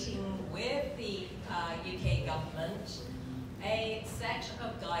co-creating with the UK government a set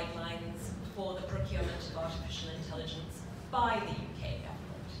of guidelines for the procurement of artificial intelligence by the UK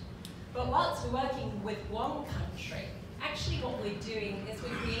government. But whilst we're working with one country, actually what we're doing is we're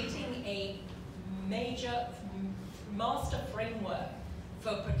creating a major master framework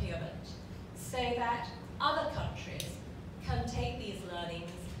for procurement so that other countries can take these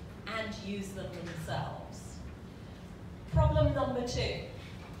learnings and use them themselves. Problem number 2,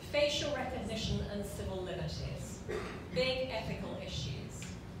 facial recognition and civil liberties. Big ethical issues.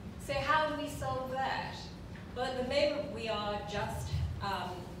 So how do we solve that? Well, at the moment we are just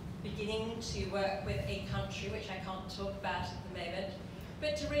beginning to work with a country, which I can't talk about at the moment,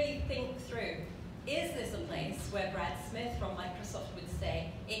 but to really think through, is this a place where Brad Smith from Microsoft would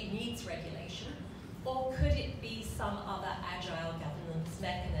say it needs regulation, or could it be some other agile governance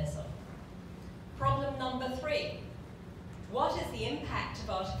mechanism? Problem number 3, what is the impact of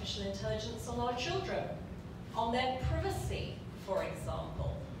artificial intelligence on our children? On their privacy, for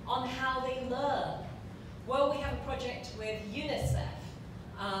example, on how they learn? Well, we have a project with UNICEF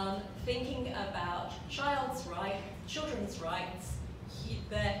thinking about children's rights,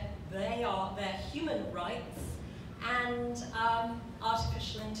 their human rights, and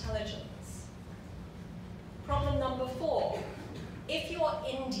artificial intelligence. Problem number 4, if you're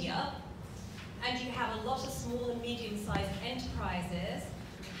India and you have a lot of small and medium-sized enterprises,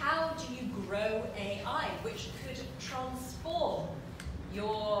 how do you grow AI, which could transform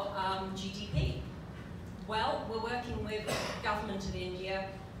your GDP? Well, we're working with the government of India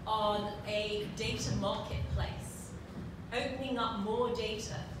on a data marketplace, opening up more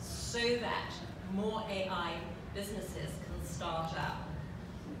data so that more AI businesses can start up.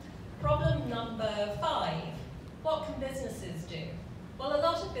 Problem number 5, what can businesses do? Well, a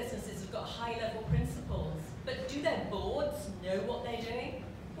lot of businesses have got high-level principles, but do their boards know what they're doing?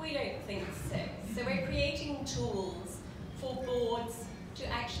 We don't think so. So we're creating tools for boards to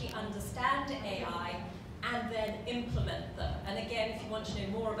actually understand AI and then implement them. And again, if you want to know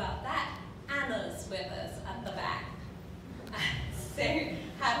more about that, Anna's with us at the back. So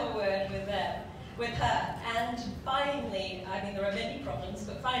have a word with her. And finally, I mean, there are many problems,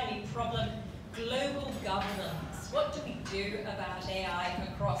 but finally, problem global governance. What do we do about AI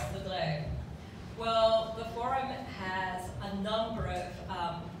across the globe? Well, the forum has a number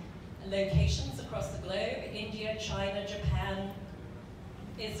of locations across the globe: India, China, Japan,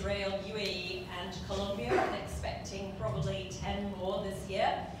 Israel, UAE, and Colombia. I'm expecting probably 10 more this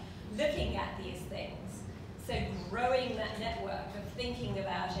year, looking at these things. So growing that network of thinking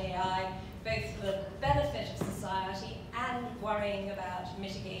about AI, both for the benefit of society and worrying about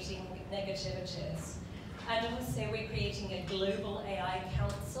mitigating negativities. And also we're creating a global AI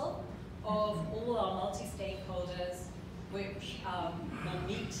council of all our multi-stakeholders, which will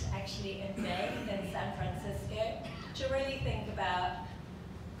meet actually in May in San Francisco, to really think about,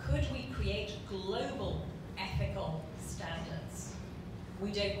 could we global ethical standards?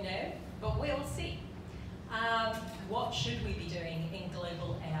 We don't know, but we'll see. What should we be doing in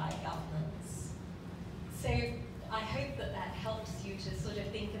global AI governance? So I hope that that helps you to sort of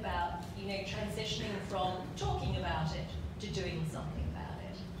think about, transitioning from talking about it to doing something about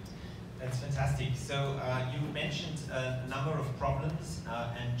it. That's fantastic. So you mentioned a number of problems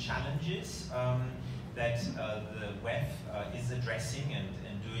and challenges that the WEF is addressing and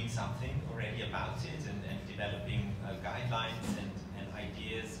doing something already about it, and developing guidelines and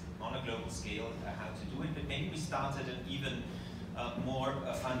ideas on a global scale how to do it. But maybe we start at an even more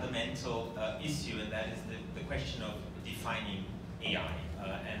fundamental issue, and that is the question of defining AI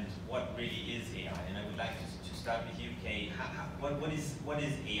and what really is AI. And I would like to start with you, Kay. What is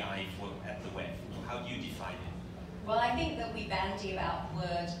AI at the WEF? How do you define it? Well, I think that we bandy about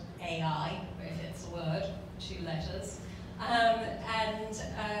word AI, if it's a word, 2 letters. And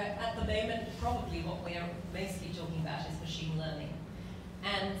at the moment, probably what we're mostly talking about is machine learning.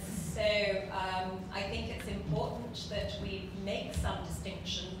 And so I think it's important that we make some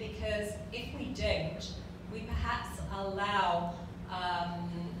distinction, because if we don't, we perhaps allow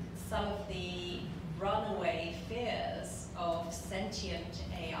some of the runaway fears of sentient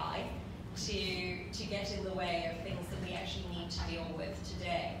AI to get in the way of things that we actually need to deal with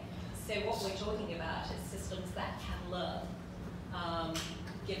today. So what we're talking about is systems that can learn,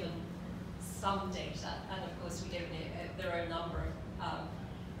 given some data, and of course we don't know, there are a number of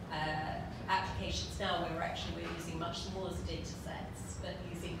applications now where we're using much smaller data sets, but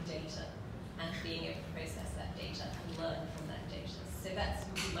using data and being able to process that data and learn from that data. So that's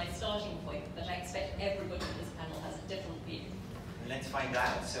my starting point, but I expect everybody on this panel has a different view. Let's find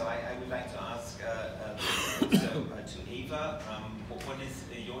out. So I would like to ask to Eva, what is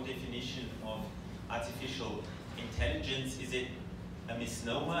your definition of artificial intelligence? Is it a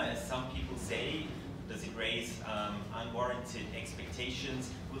misnomer, as some people say? Does it raise unwarranted expectations?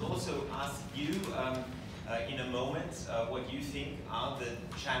 We'll also ask you in a moment what you think are the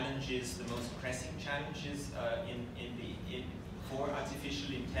challenges, the most pressing challenges for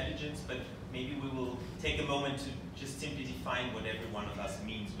artificial intelligence, but maybe we will take a moment to just simply define what every one of us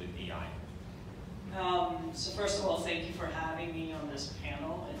means with AI. So first of all, thank you for having me on this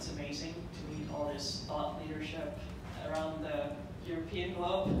panel. It's amazing to meet all this thought leadership around the European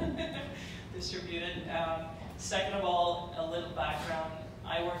globe distributed. Second of all, a little background.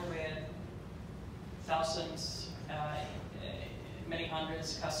 I work with thousands, many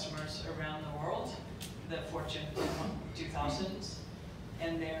hundreds customers around the world, the Fortune 2000s,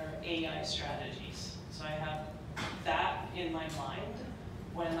 and their AI strategies. So I have that in my mind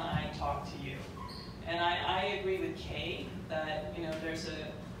when I talk to you. And I agree with Kay that there's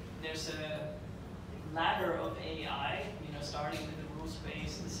a ladder of AI, starting with the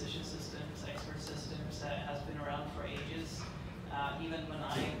rules-based decision systems, expert systems that has been around for ages. Even when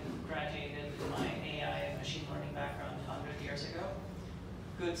I graduated in my AI and machine learning background 100 years ago.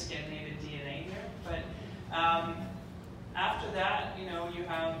 Good Scandinavian DNA here. But after that, you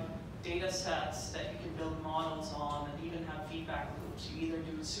have data sets that you can build models on and even have feedback loops. You either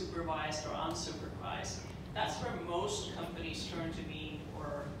do supervised or unsupervised. That's where most companies turn to me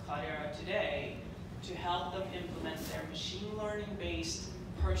or Cloudera today to help them implement their machine learning-based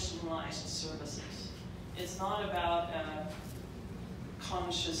personalized services. It's not about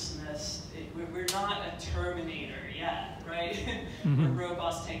consciousness. We're not a Terminator yet, right? We're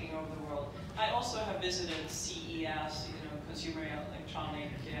robots taking over the world. I also have visited CES, Consumer Electronic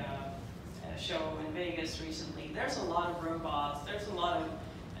show in Vegas recently. There's a lot of robots. There's a lot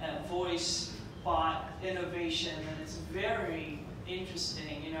of voice bot innovation, and it's very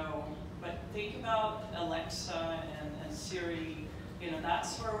interesting, But think about Alexa and Siri.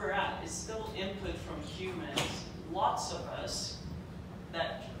 That's where we're at. It's still input from humans. Lots of us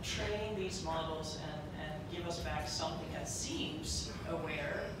that train these models and give us back something that seems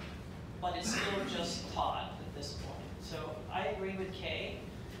aware, but it's still just thought at this point. So I agree with Kay.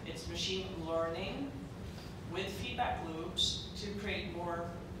 It's machine learning with feedback loops to create more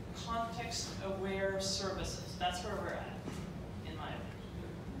context-aware services. That's where we're at, in my opinion.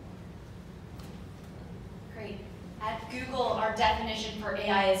 Great. At Google, our definition for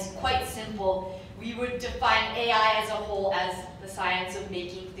AI is quite simple. We would define AI as a whole as the science of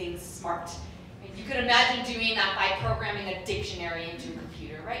making things smart. You could imagine doing that by programming a dictionary into a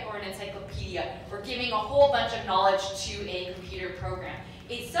computer, right? Or an encyclopedia, or giving a whole bunch of knowledge to a computer program.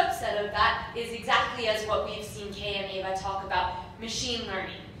 A subset of that is exactly as what we've seen Kay and Eva talk about, machine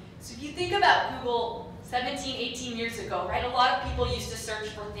learning. So if you think about Google 17, 18 years ago, right? A lot of people used to search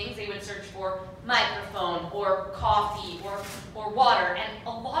for things. They would search for microphone or coffee or water. And a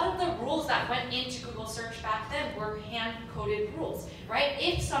lot of the rules that went hand-coded rules, right?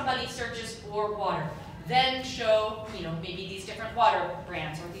 If somebody searches for water, then show, maybe these different water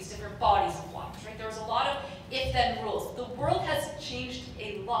brands or these different bodies of waters, right? There was a lot of if-then rules. The world has changed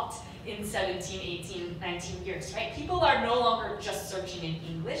a lot in 17, 18, 19 years, right? People are no longer just searching in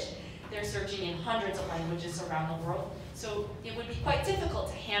English. They're searching in hundreds of languages around the world. So it would be quite difficult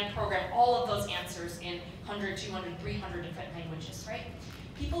to hand program all of those answers in 100, 200, 300 different languages, right?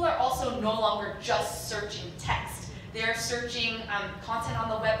 People are also no longer just searching text. They're searching content on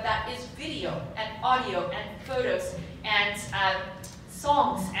the web that is video and audio and photos and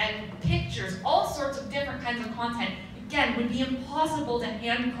songs and pictures, all sorts of different kinds of content. Again, would be impossible to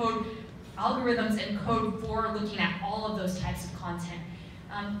hand code algorithms and code for looking at all of those types of content.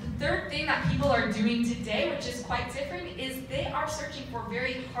 The third thing that people are doing today, which is quite different, is they are searching for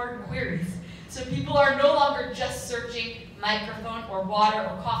very hard queries. So people are no longer just searching microphone or water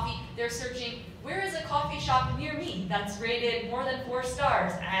or coffee. They're searching, where is a coffee shop near me that's rated more than 4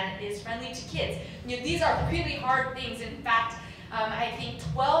 stars and is friendly to kids? These are really hard things. In fact, I think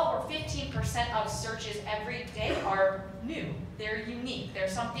 12 or 15% of searches every day are new. They're unique. They're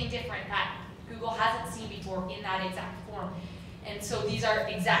something different that Google hasn't seen before in that exact form. And so these are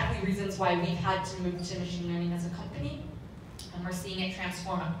exactly reasons why we've had to move to machine learning as a company. And we're seeing it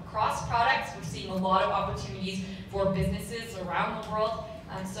transform across products. We're seeing a lot of opportunities for businesses around the world.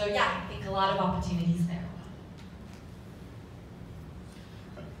 So yeah, I think a lot of opportunities there.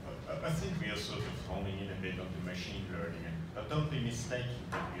 I think we are sort of honing in a bit on the machine learning, but don't be mistaken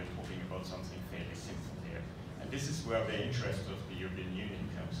that we are talking about something fairly simple here. And this is where the interest of the European Union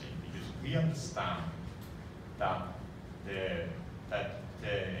comes in, because we understand that the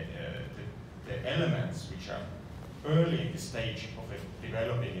elements which are early in the stage of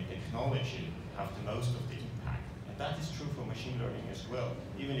developing a technology have the most of the impact. And that is true for machine learning as well,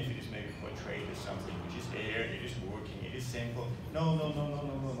 even if it is maybe portrayed as something which is there, it is working, it is simple. No.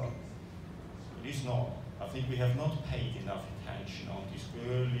 It is not. I think we have not paid enough attention on these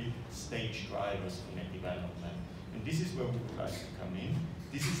early stage drivers in a development. And this is where we would like to come in.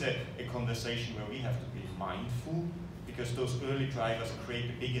 This is a conversation where we have to be mindful, because those early drivers create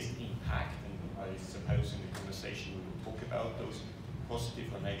the biggest impact. And I suppose in the conversation we will talk about those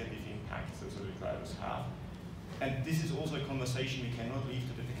positive or negative impacts those early drivers have. And this is also a conversation we cannot leave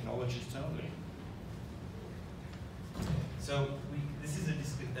to the technologists only. So this is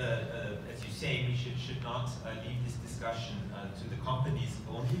as you say, we should not leave this discussion to the companies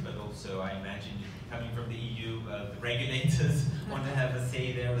only, but also I imagine coming from the EU, the regulators want to have a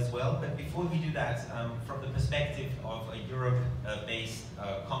say there as well. But before we do that, from the perspective of a Europe-based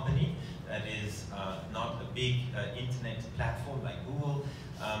company that is not a big internet platform like Google,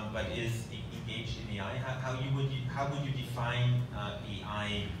 but is engaged in AI, how would you define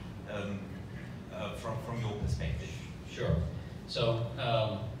AI from your perspective? Sure. So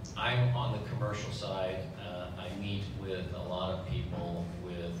I'm on the commercial side. I meet with a lot of people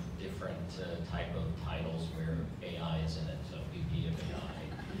with different type of titles where AI is in it. So VP of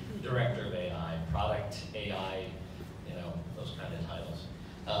AI, Director of AI, Product AI, those kind of titles.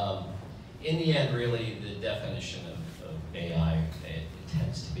 In the end, really, the definition of AI, it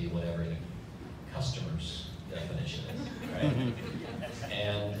tends to be whatever the customer's definition is, right?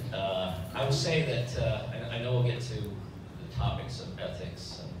 And I would say that, I know we'll get to the topics of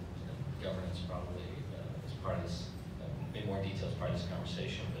ethics and governance probably as part of this, in more detail as part of this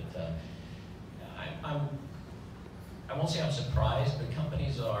conversation, but I won't say I'm surprised, but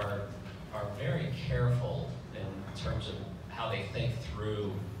companies are very careful in terms of how they think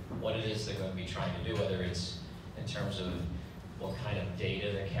through what it is they're going to be trying to do, whether it's in terms of what kind of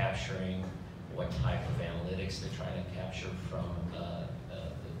data they're capturing, what type of analytics they're trying to capture from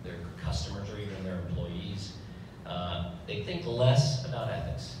their customers or even their employees. They think less about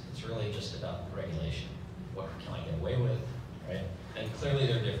ethics. It's really just about regulation. What can I get away with, right? And clearly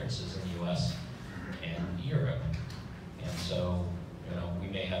there are differences in the US and Europe. And so, we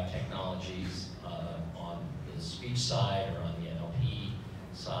may have technologies on the speech side or on the NLP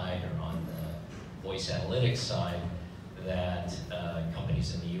side or on the voice analytics side that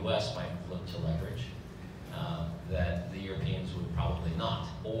companies in the US might look to leverage that the Europeans would probably not,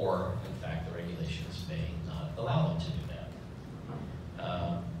 or in fact the regulations may not allow them to do that.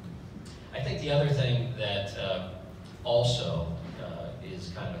 I think the other thing that also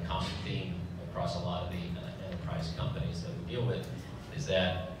is kind of a common theme across a lot of the enterprise companies that we deal with is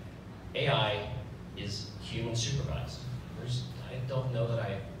that AI is human supervised. I don't know that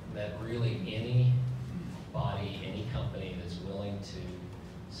I've met really anybody, any company that's willing to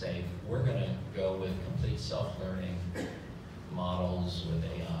say, we're going to go with complete self-learning models with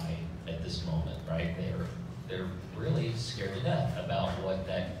AI at this moment, right? They're really to death about what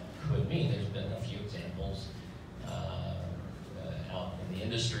that could mean. There's been a few examples out in the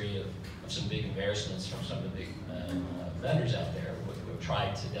industry of some big embarrassments from some of the big vendors out there who have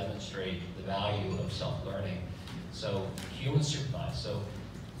tried to demonstrate the value of self-learning. So human supervised. So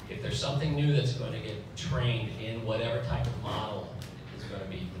if there's something new that's going to get trained in whatever type of model is going to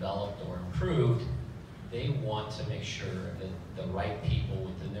be developed or improved, they want to make sure that the right people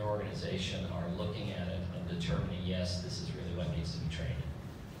within their organization are looking at it and determining, yes, this is really what needs to be trained.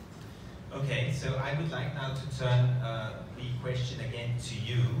 Okay, so I would like now to turn the question again to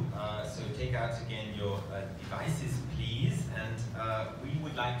you. So take out again your devices, please, and we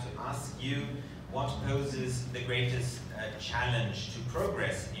would like to ask you what poses the greatest challenge to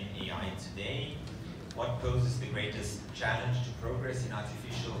progress in AI today? What poses the greatest challenge to progress in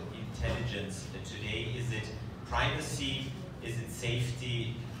artificial intelligence today? Is it privacy? Is it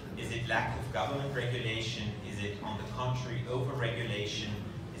safety? Is it lack of government regulation? Is it, on the contrary, over-regulation?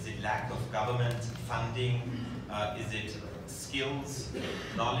 Is it lack of government funding? Is it skills,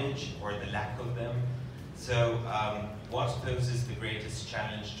 knowledge, or the lack of them? So what poses the greatest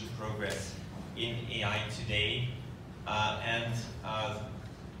challenge to progress in AI today?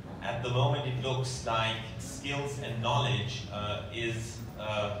 At the moment it looks like skills and knowledge is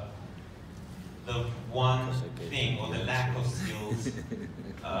the one thing, or the lack of skills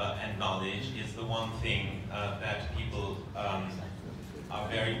and knowledge is the one thing that people are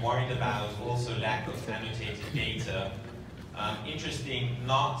very worried about. Also lack of annotated data. Interesting,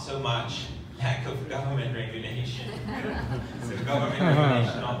 not so much lack of government regulation. So government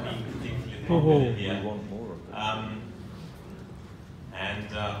regulation not being particularly prominent here.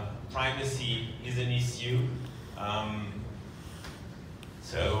 Privacy is an issue.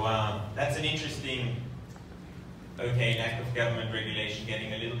 That's an interesting, okay, lack of government regulation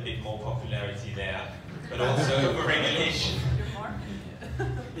getting a little bit more popularity there, but also over-regulation.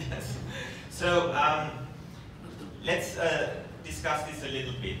 Yes. So let's discuss this a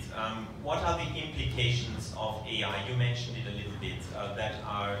little bit. What are the implications of AI? You mentioned it a little bit, that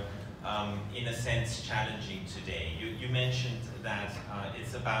are in a sense challenging today. You mentioned that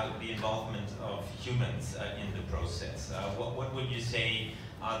it's about the involvement of humans in the process. What would you say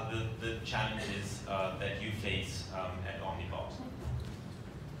are the challenges that you face at Omnibot?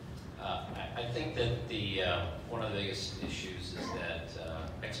 I think that the one of the biggest issues is that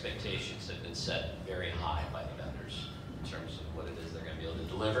expectations have been set very high by the vendors in terms of what it is they're going to be able to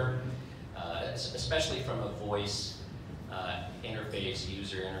deliver, especially from a voice interface,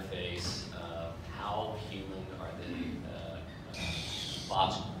 user interface. How human are the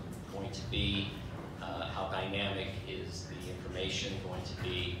bots going to be? How dynamic is the information going to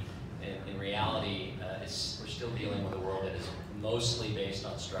be? In reality, we're still dealing with a world that is mostly based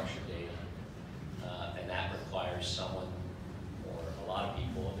on structured data, and that requires someone, or a lot of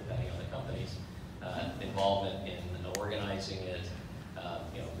people, depending on the company's involvement in organizing it.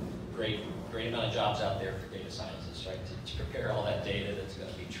 Great amount of jobs out there for data scientists, right, to prepare all that data that's going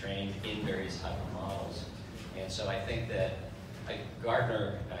to be trained in various type of models. And so I think that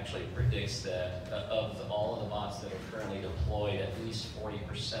Gartner actually predicts that of all of the bots that are currently deployed, at least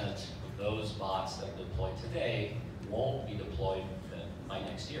 40% of those bots that are deployed today won't be deployed by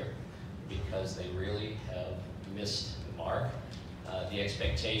next year, because they really have missed the mark. The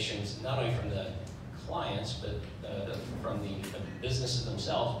expectations, not only from the clients, but from the businesses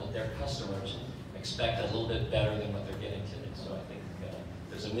themselves, but their customers expect a little bit better than what they're getting today. So I think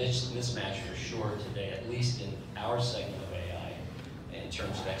there's a mismatch for sure today, at least in our segment of AI, in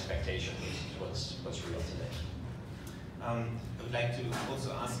terms of expectation versus what's real today. I would like to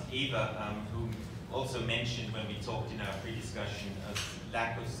also ask Eva, who also mentioned when we talked in our pre-discussion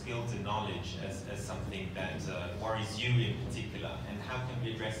lack of skills and knowledge as something that worries you in particular, and how can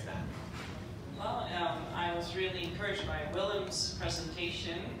we address that? Well, I was really encouraged by Willem's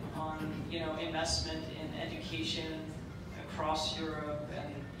presentation on, investment in education across Europe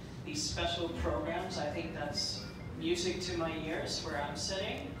and these special programs. I think that's music to my ears where I'm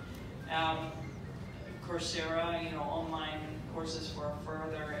sitting. Coursera, online courses for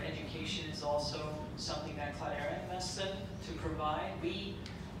further education is also something that Cloudera invested to provide. We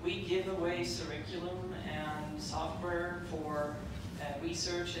give away curriculum and software for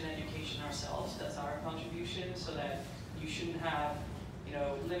research and education ourselves. That's our contribution, so that you shouldn't have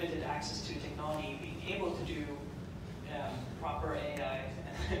limited access to technology, being able to do proper AI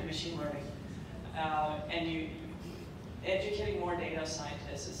and machine learning. And educating more data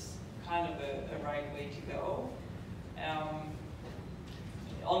scientists is kind of a right way to go.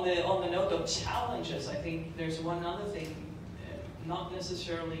 On the note of challenges, I think there's one other thing, not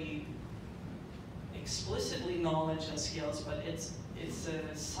necessarily explicitly knowledge and skills, but it's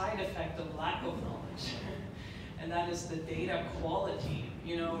a side effect of lack of knowledge. And that is the data quality.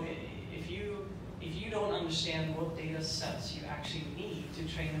 You know, if you don't understand what data sets you actually need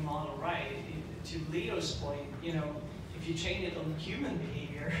to train a model right, to Leo's point, you know, if you train it on human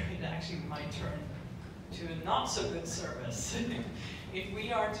behavior, it actually might turn to a not so good service. If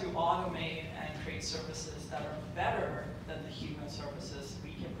we are to automate and create services that are better than the human services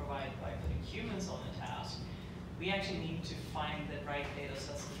we can provide by putting humans on the task, we actually need to find the right data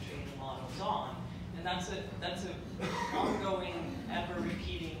sets to train the models on. And that's an ongoing,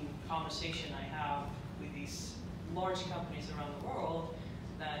 ever-repeating conversation I have with these large companies around the world,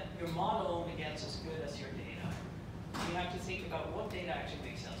 that your model only gets as good as your data. You have to think about what data actually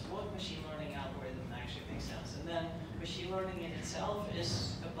makes sense, what machine learning algorithm actually makes sense. And then machine learning in itself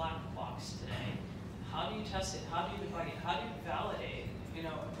is a black box today. How do you test it? How do you debug it? How do you validate? You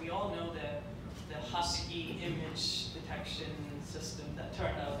know, we all know the Husky image detection system that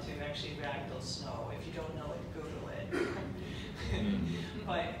turned out to actually ragdoll snow. If you don't know it, Google it.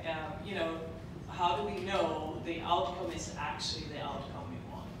 But you know, how do we know the outcome is actually the outcome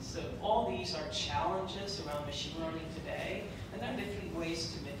we want? So all these are challenges around machine learning today, and there are different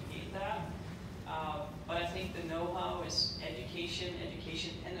ways to mitigate that. But I think the know-how is education,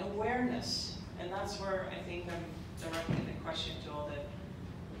 and awareness. And that's where I think I'm directing the question to all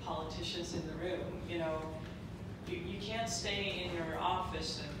the politicians in the room. You know, you can't stay in your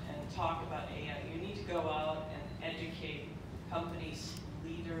office and talk about AI. You need to go out and educate companies,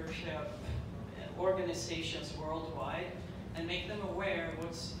 leadership, organizations worldwide, and make them aware of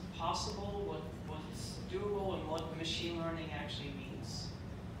what's possible, what's doable, and what machine learning actually means.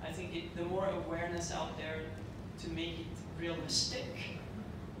 I think the more awareness out there to make it realistic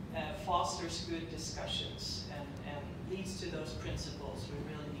fosters good discussions and leads to those principles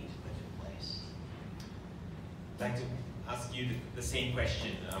we really need to put in place. I'd like to ask you the same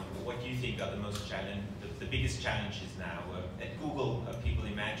question. What do you think are the biggest challenges now? At Google, people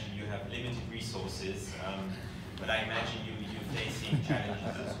imagine you have limited resources, but I imagine you're facing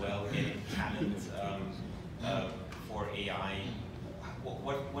challenges as well, getting talent for AI.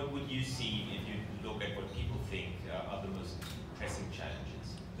 What would you see if you look at what people think are the most pressing challenges?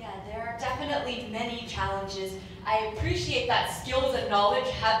 Yeah, there are definitely many challenges. I appreciate that skills and knowledge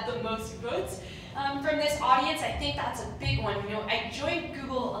had the most votes. From this audience, I think that's a big one. You know, I joined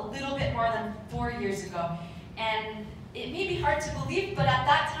Google a little bit more than 4 years ago, and it may be hard to believe, but at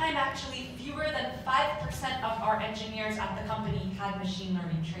that time, actually, fewer than 5% of our engineers at the company had machine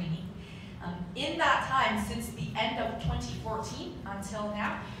learning training. In that time, since the end of 2014 until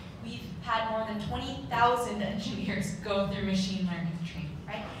now, we've had more than 20,000 engineers go through machine learning training,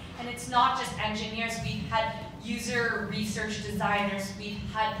 right? And it's not just engineers. We've had user research designers, we've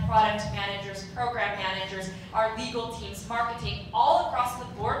had product managers, program managers, our legal teams, marketing, all across the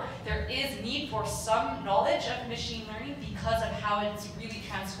board. There is need for some knowledge of machine learning because of how it's really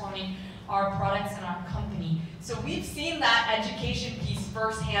transforming our products and our company. So we've seen that education piece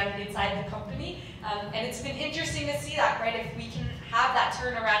firsthand inside the company, and it's been interesting to see that, right? If we can have that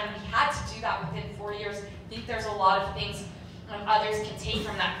turnaround, and we had to do that within 4 years, I think there's a lot of things others can take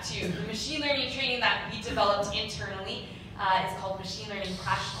from that too. The machine learning training that we developed internally is called Machine Learning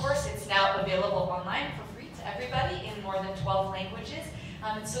Crash Course. It's now available online for free to everybody in more than 12 languages.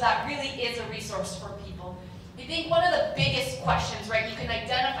 And so that really is a resource for people. I think one of the biggest questions, right, you can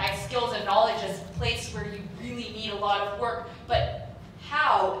identify skills and knowledge as a place where you really need a lot of work, but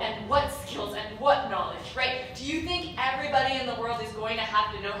how and what skills and what knowledge, right? Do you think everybody in the world is going to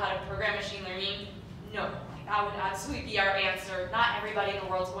have to know how to program machine learning? No. That would absolutely be our answer. Not everybody in the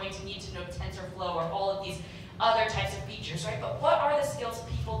world is going to need to know TensorFlow or all of these other types of features, right? But what are the skills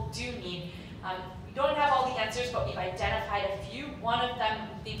people do need? We don't have all the answers, but we've identified a few. One of them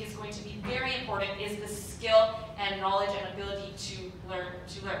we think is going to be very important is the skill and knowledge and ability to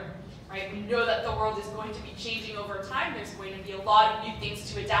learn, right? We know that the world is going to be changing over time. There's going to be a lot of new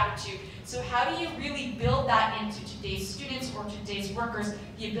things to adapt to. So how do you really build that into today's students or today's workers,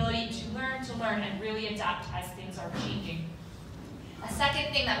 the ability to learn and really adapt as things are changing? A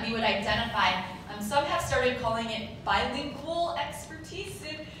second thing that we would identify, some have started calling it bilingual expertise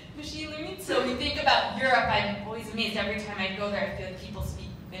in machine learning. So we think about Europe, I'm always amazed every time I go there. I feel like people speak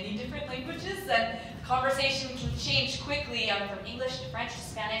many different languages, and the conversation can change quickly from English to French to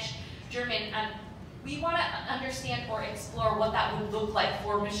Spanish, German. we want to understand or explore what that would look like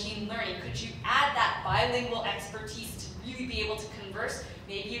for machine learning. Could you add that bilingual expertise to really be able to converse?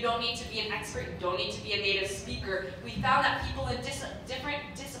 Maybe you don't need to be an expert, you don't need to be a native speaker. We found that people in different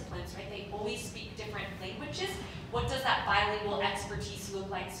disciplines, right, they always speak different languages. What does that bilingual expertise look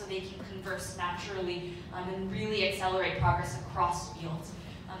like so they can converse naturally and really accelerate progress across fields?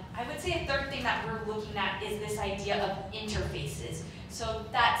 I would say a third thing that we're looking at is this idea of interfaces. So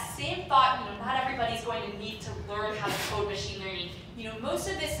that same thought, not everybody's going to need to learn how to code machine learning. Most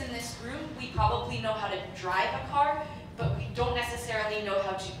of us in this room, we probably know how to drive a car, but we don't necessarily know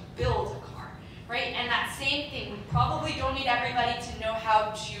how to build a car, right? And that same thing, we probably don't need everybody to know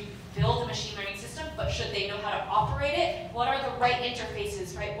how to build a machine learning system, but should they know how to operate it? What are the right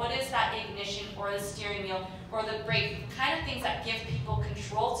interfaces, right? What is that ignition or the steering wheel or the brake? Kind of things that give people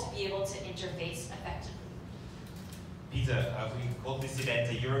control to be able to interface effectively. Peter, we call this event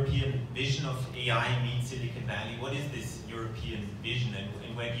a European vision of AI meets Silicon Valley. What is this European vision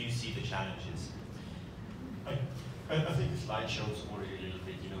and where do you see the challenges? I think the slide shows already a little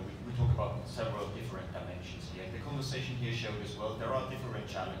bit, we talk about several different dimensions here. The conversation here showed as well, there are different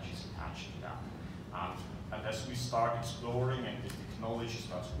challenges attached to that. And as we start exploring and the technology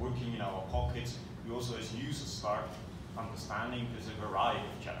starts working in our pockets, we also as users start understanding there's a variety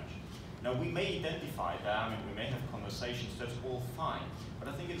of challenges. Now we may identify them and we may have conversations, that's all fine. But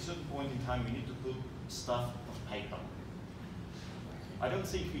I think at a certain point in time we need to put stuff on paper. I don't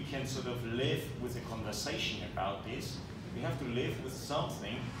think we can sort of live with a conversation about this. We have to live with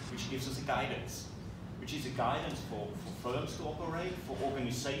something which gives us a guidance, which is a guidance for firms to operate, for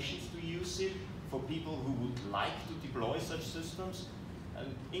organizations to use it, for people who would like to deploy such systems,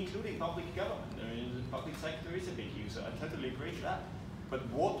 and including public government. I mean, the public sector is a big user, I totally agree with that. But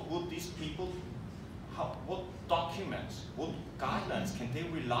what would these people, what documents, what guidelines can they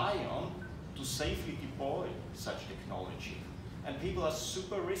rely on to safely deploy such technology? And people are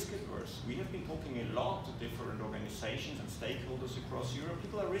super risk averse. We have been talking a lot to different organizations and stakeholders across Europe.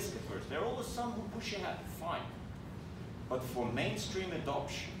 People are risk averse. There are always some who push ahead, fine. But for mainstream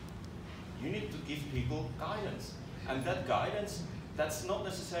adoption, you need to give people guidance. And that guidance, that's not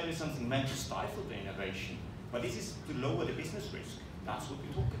necessarily something meant to stifle the innovation, but this is to lower the business risk. That's what we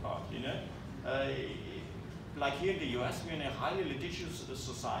talk about, Like here in the US, we're in a highly litigious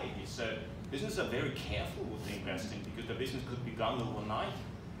society, so businesses are very careful what they invest in because the business could be gone overnight.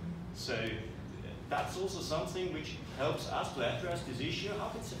 So that's also something which helps us to address this issue. How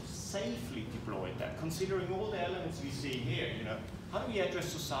can we safely deploy that, considering all the elements we see here, How do we address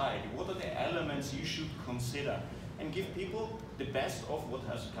society? What are the elements you should consider? And give people the best of what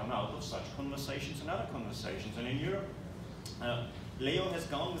has come out of such conversations and other conversations. And in Europe, Leo has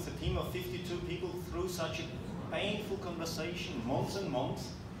gone with a team of 52 people through such a painful conversation, months and months,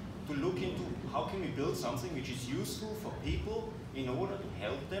 to look into how can we build something which is useful for people in order to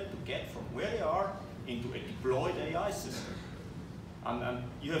help them to get from where they are into a deployed AI system. And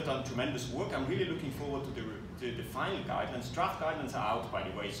you have done tremendous work. I'm really looking forward to the final guidelines. Draft guidelines are out, by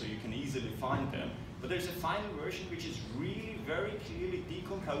the way, so you can easily find them. But there's a final version which is really very clearly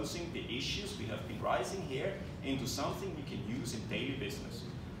decomposing the issues we have been raising here into something we can use in daily business.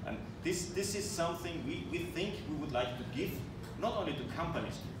 And this is something we think we would like to give, not only to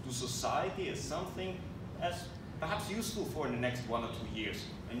companies, to society as something as perhaps useful for the next 1 or 2 years.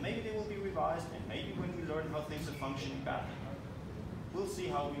 And maybe they will be revised, and maybe when we learn how things are functioning better, we'll see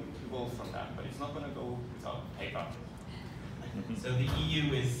how we evolve from that, but it's not going to go without paper. So the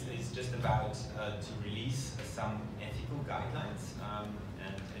EU is just about to release some ethical guidelines,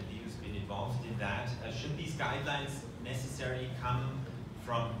 and EU's been involved in that. Should these guidelines necessarily come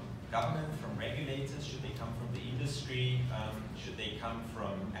from government, from regulators? Should they come from the industry? Should they come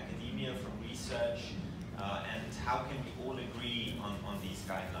from academia, from research? And how can we all agree on these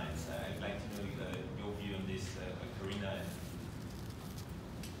guidelines? I'd like to know your view on this, Karina.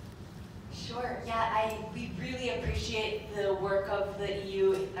 Sure, yeah, we really appreciate the work of the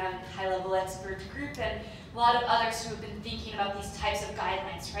EU high-level expert group and a lot of others who have been thinking about these types of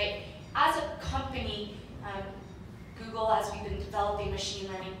guidelines, right? As a company, Google, as we've been developing machine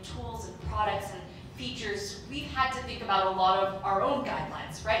learning tools and products and features, we've had to think about a lot of our own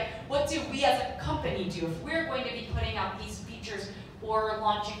guidelines, right? What do we as a company do if we're going to be putting out these features or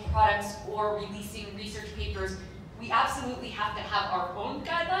launching products or releasing research papers? We absolutely have to have our own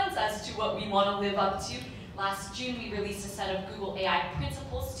guidelines as to what we want to live up to. Last June, we released a set of Google AI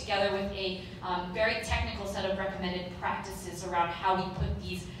principles together with a very technical set of recommended practices around how we put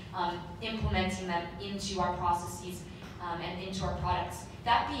these, implementing them into our processes. and into our products.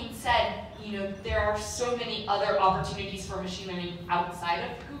 That being said, there are so many other opportunities for machine learning outside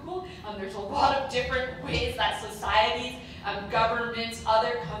of Google. There's a lot of different ways that societies, governments,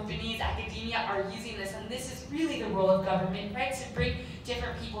 other companies, academia are using this, and this is really the role of government, right? To bring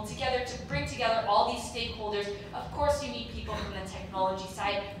different people together, to bring together all these stakeholders. Of course, you need people from the technology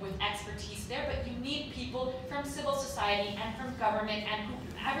side with expertise there, but you need people from civil society and from government, and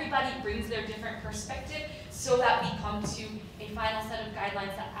everybody brings their different perspective so that we come to a final set of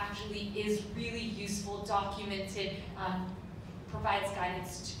guidelines that actually is really useful, documented, provides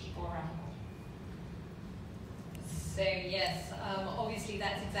guidance to people around the world. So yes, obviously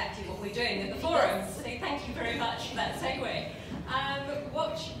that's exactly what we're doing at the forum, so thank you very much for that segue.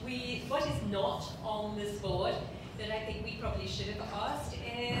 What is not on this board that I think we probably should have asked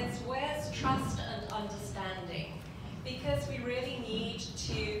is, where's trust and understanding? Because we really need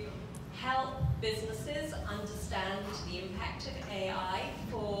to help businesses understand the impact of AI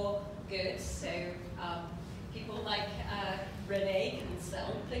for good. So people like Renee can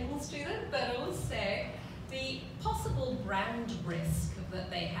sell things to them, but also the possible brand risk that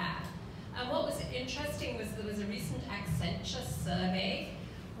they have. And what was interesting was there was a recent Accenture survey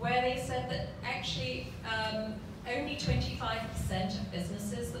where they said that actually only 25% of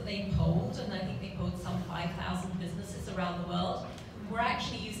businesses that they polled, and I think they polled some 5,000 businesses around the world, were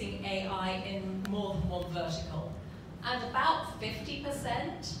actually using AI in more than one vertical. And about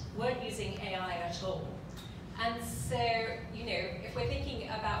 50% weren't using AI at all. And so, if we're thinking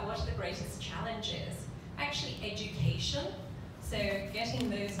about what are the greatest challenges, actually education, so getting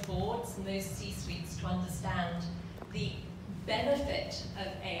those boards and those C-suites to understand the benefit of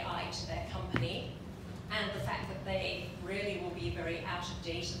AI to their company, and the fact that they really will be very out of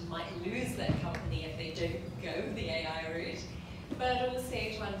date and might lose their company if they don't go the AI route, but also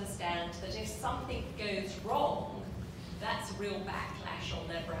to understand that if something goes wrong, that's a real backlash on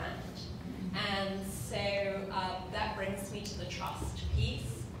their brand. And so that brings me to the trust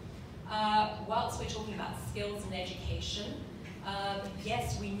piece. Whilst we're talking about skills and education,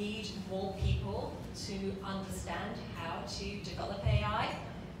 yes, we need more people to understand how to develop AI,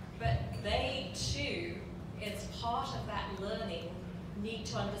 but they too, as part of that learning, need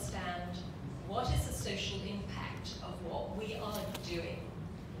to understand what is the social impact of what we are doing.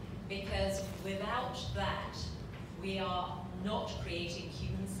 Because without that, we are not creating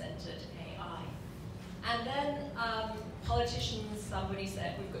human-centered AI. And then politicians, somebody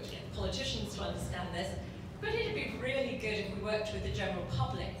said, we've got to get politicians to understand this, but it'd be really good if we worked with the general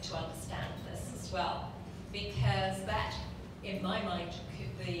public to understand this as well. Because that, in my mind,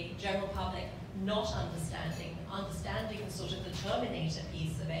 the general public not understanding sort of the terminator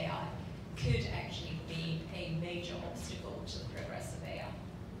piece of AI could actually be a major obstacle to the progress of AI.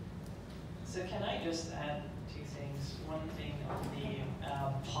 So can I just add two things? One thing on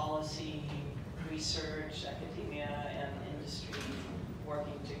the policy, research, academia, and industry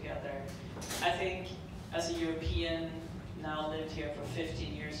working together. I think as a European, now lived here for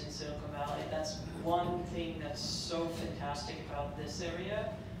 15 years in Silicon Valley, that's one thing that's so fantastic about this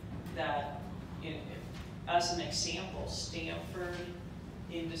area, that as an example, Stanford,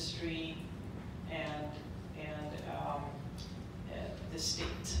 industry, and the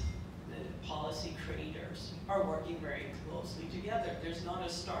state, the policy creators are working very closely together. There's not a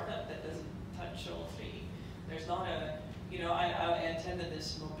startup that doesn't touch all three. There's not a, I attended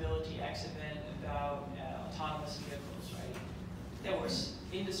this mobility exhibit about autonomous vehicles, right? There was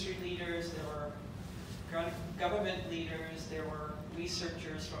industry leaders, there were government leaders, there were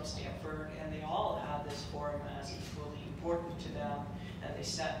researchers from Stanford, and they all had this forum as equally important to them, and they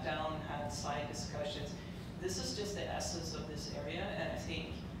sat down, had side discussions. This is just the essence of this area, and I think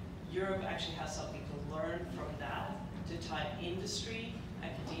Europe actually has something to learn from that, to tie industry,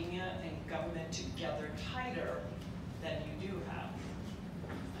 academia, and government together tighter than you do have.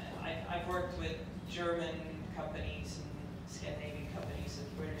 I've worked with German companies and Scandinavian companies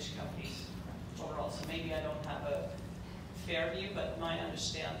and British companies overall, so maybe I don't have a fair view, but my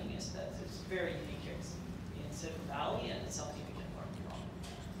understanding is that it's very unique here in Silicon Valley, and it's something we can learn from.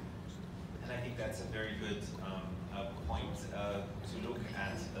 And I think that's a very good point to look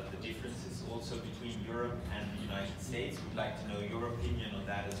at the differences also between Europe and the United States. We'd like to know your opinion on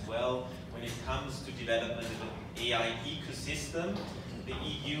that as well. When it comes to development of an AI ecosystem, the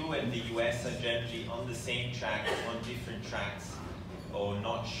EU and the US are generally on the same track, on different tracks, or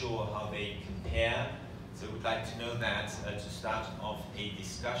not sure how they compare. So we'd like to know that to start off a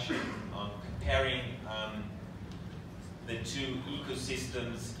discussion on comparing the two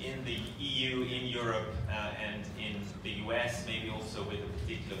ecosystems in the EU, in Europe, and in the US, maybe also with a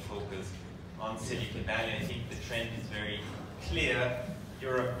particular focus on Silicon Valley. I think the trend is very clear.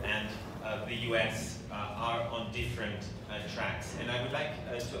 Europe and the US are on different tracks. And I would like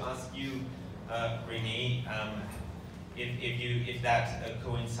to ask you, Renee, if that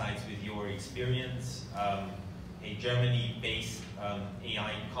coincides with your experience, a Germany-based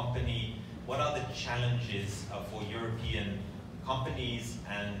AI company, what are the challenges for European companies,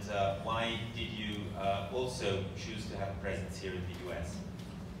 and why did you also choose to have a presence here in the US?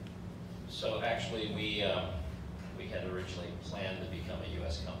 So actually, we had originally planned to become a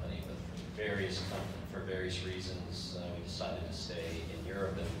US company, but for various reasons, we decided to stay in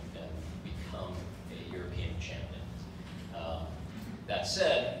Europe and become a European champion. That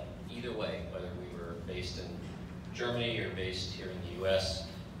said, either way, whether we were based in Germany or based here in the US,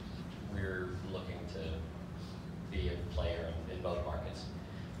 we're looking to be a player in both markets.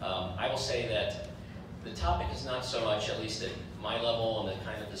 I will say that the topic is not so much, at least at my level and the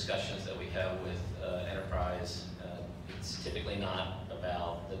kind of discussions that we have with enterprise, it's typically not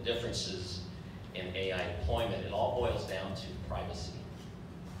about the differences in AI deployment. It all boils down to privacy,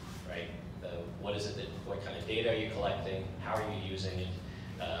 right? What is it what kind of data are you collecting? How are you using it?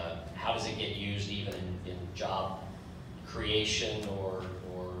 How does it get used even in job creation or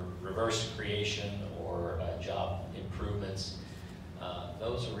reverse creation or job improvements?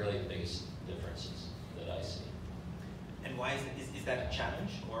 Those are really the biggest differences that I see. And why is that a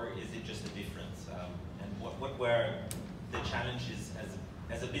challenge, or is it just a difference? And what were the challenges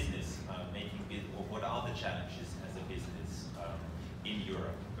as a business or what are the challenges as a business in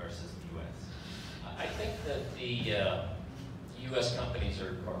Europe versus the US? I think that the US companies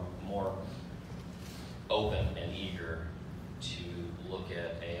are more open and eager to look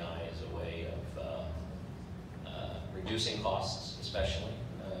at AI as a way of reducing costs, especially,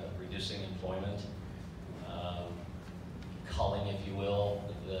 reducing employment, culling, if you will,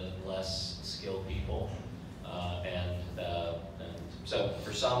 the less skilled people. And so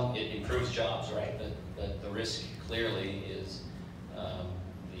for some, it improves jobs, right? But the risk clearly is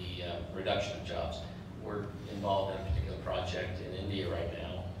the reduction of jobs. We're involved in a particular project in India right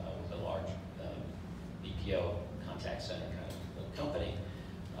now with a large BPO contact center kind of company,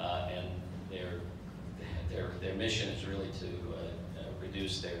 and their mission is really to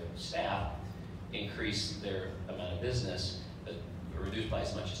reduce their staff, increase their amount of business, but reduce by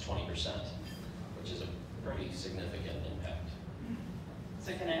as much as 20%, which is a pretty significant impact.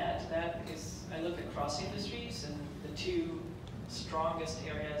 So can I add to that? Because I look across industries, and the two strongest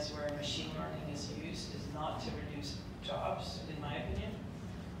areas where machine learning is used is not to reduce jobs, in my opinion.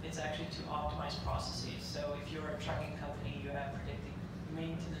 It's actually to optimize processes. So if you're a trucking company, you have predictive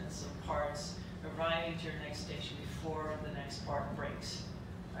maintenance of parts arriving to your next station before the next part breaks,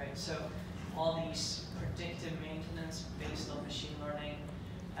 right? So all these predictive maintenance based on machine learning.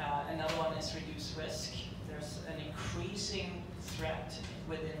 Another one is reduce risk. There's an increasing threat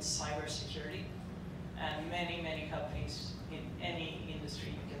within cybersecurity, and many companies in any industry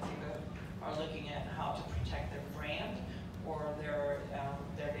you can think of are looking at how to protect their brand or their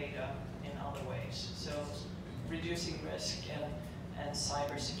data in other ways. So reducing risk and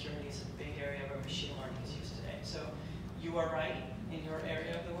cybersecurity is a big area where machine learning is used today. So you are right in your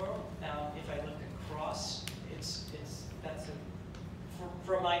area of the world. If I look across,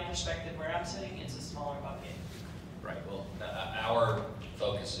 from my perspective where I'm sitting, it's a smaller bucket. Right, well, our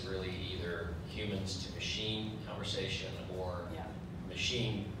focus is really either humans to machine conversation or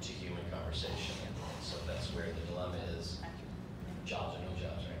machine to human conversation. So that's where the dilemma is, jobs or no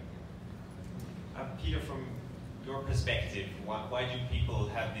jobs, right? Peter, from your perspective, why do people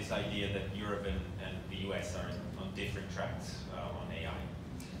have this idea that Europe and the US are on different tracks on AI?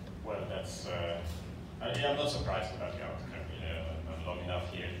 Well, that's, I'm not surprised about the outcome. I'm long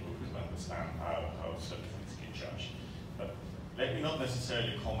enough here to understand how certain things get judged. But let me not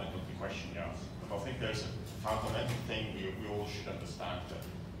necessarily comment on the question you asked, but I think there's a fundamental thing we all should understand. That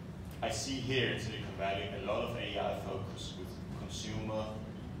I see here in Silicon Valley a lot of AI focus with consumer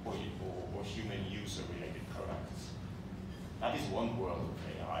or human user related products. That is one world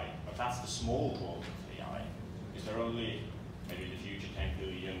of AI, but that's the small world of AI. Is there only, maybe in the future, 10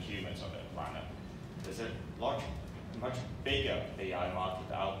 billion humans on the planet? There's a much bigger AI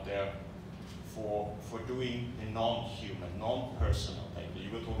market out there for doing the non-human, non-personal data.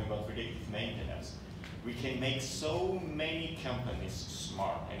 You were talking about predictive maintenance. We can make so many companies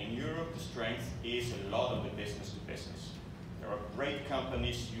smart, and in Europe the strength is a lot of the business to business. There are great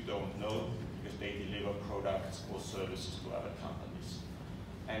companies you don't know because they deliver products or services to other companies.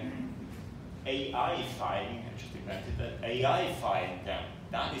 And AI-ifying, I just invented that, AI-ifying them,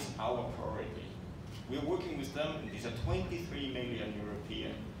 that is our priority. We're working with them, and these are 23 million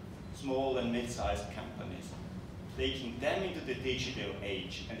European small and mid-sized companies, taking them into the digital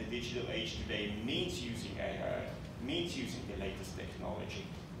age, and the digital age today means using AI, means using the latest technology.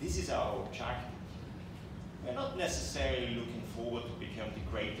 This is our objective. We're not necessarily looking forward to become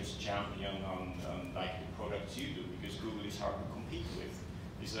the greatest champion on like the products you do, because Google is hard to compete with.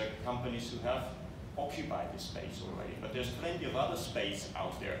 These are companies who have occupied this space already, but there's plenty of other space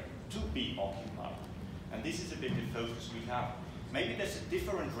out there to be occupied. And this is a bit the focus we have. Maybe there's a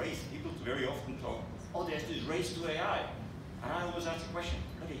different race. People very often talk, oh, there's this race to AI. And I always ask the question,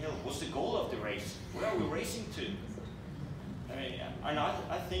 bloody hell, what's the goal of the race? Where are we racing to? I mean, and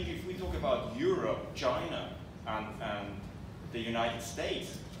I think if we talk about Europe, China, and the United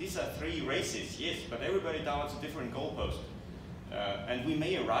States, these are three races, yes, but everybody towards a different goalpost. And we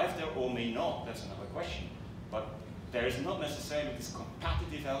may arrive there or may not, that's another question. But there is not necessarily this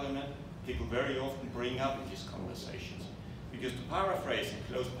competitive element people very often bring up in these conversations. Because to paraphrase,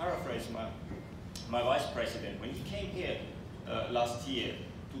 and close paraphrase my vice president, when he came here last year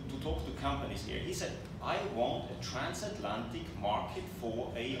to talk to companies here, he said, I want a transatlantic market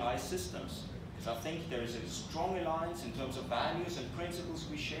for AI systems. Because I think there is a strong alliance in terms of values and principles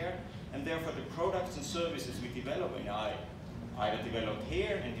we share, and therefore the products and services we develop in AI, either developed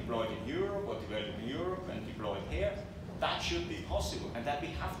here and deployed in Europe, or developed in Europe and deployed here, that should be possible, and that we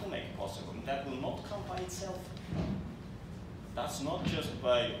have to make possible, and that will not come by itself. That's not just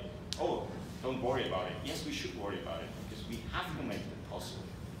by, oh, don't worry about it. Yes, we should worry about it, because we have to make it possible.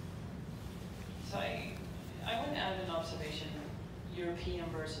 So I want to add an observation, European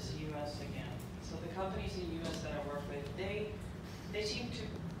versus US again. So the companies in the US that I work with, they seem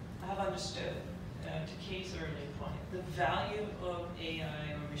to have understood, to Kay's earlier point, the value of AI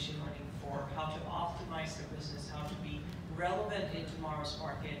or machine learning for how to optimize their business, how to be relevant in tomorrow's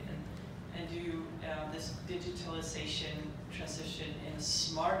market, and do this digitalization transition in a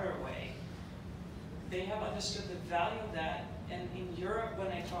smarter way. They have understood the value of that, and in Europe, when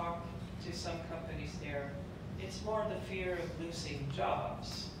I talk to some companies there, it's more the fear of losing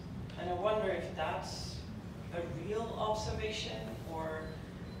jobs. And I wonder if that's a real observation, or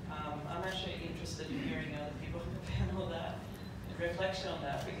I'm actually interested in hearing other people in the panel that reflection on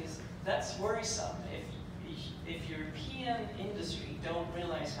that, because that's worrisome. If European industry don't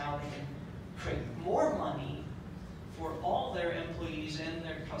realize how they can create more money for all their employees and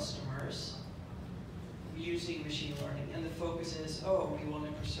their customers using machine learning, and the focus is, oh, we want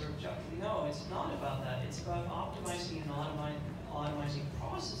to preserve jobs. No, it's not about that. It's about optimizing and automizing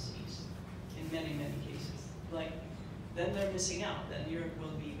processes in many, many cases. Like, then they're missing out. Then Europe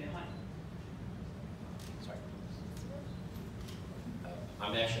will be behind. Sorry.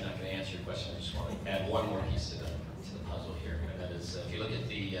 I'm actually not going to answer your question. I just want to add one more piece to the puzzle here, and that is, if you look at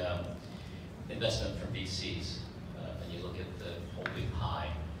the investment from VCs, and you look at the whole big pie,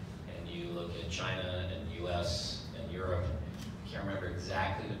 and you look at China and US and Europe, I can't remember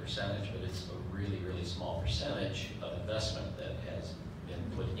exactly the percentage, but it's a really, really small percentage of investment that has been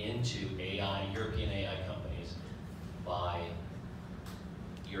put into AI, European AI companies by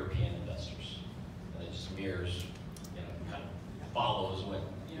European investors. And it just mirrors, you know, kind of follows what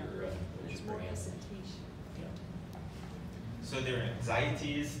you're bringing up. So there are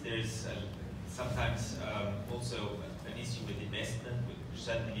anxieties, there's sometimes also an issue with investment, which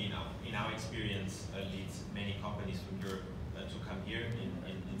certainly in our experience leads many companies from Europe to come here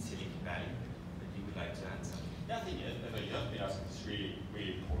in Silicon Valley. But you would like to answer? Yeah, I think you have been asking this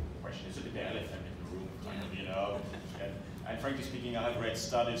really important question. It's a bit the elephant in the room, kind of, you know. And frankly speaking, I have read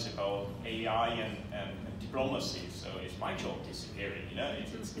studies about AI and diplomacy, so is my job disappearing? You know,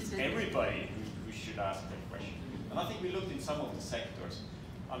 it's everybody who should ask that question. And I think we looked in some of the sectors.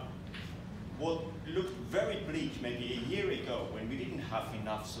 What looked very bleak maybe a year ago, when we didn't have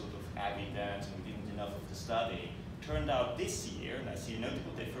enough sort of evidence and we didn't enough of the study, turned out this year, and I see a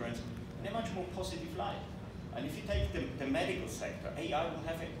notable difference, in a much more positive light. And if you take the medical sector, AI will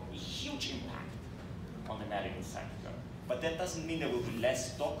have a huge impact on the medical sector. But that doesn't mean there will be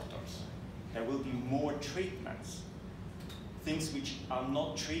less doctors. There will be more treatments. Things which are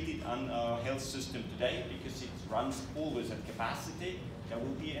not treated on our health system today because it runs always at capacity, there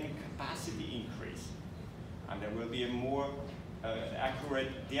will be a capacity increase. And there will be a more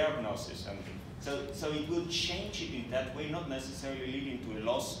accurate diagnosis. And so it will change it in that way, not necessarily leading to a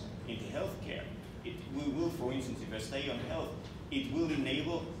loss in the healthcare. We will, for instance, if I stay on health, it will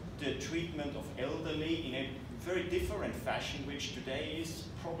enable the treatment of elderly in a very different fashion, which today is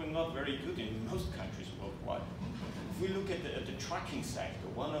probably not very good in most countries worldwide. If we look at the trucking sector,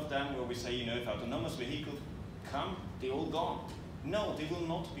 one of them where we say, you know, if autonomous vehicles come, they're all gone. No, they will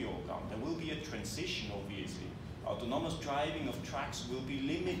not be all gone. There will be a transition, obviously. Autonomous driving of trucks will be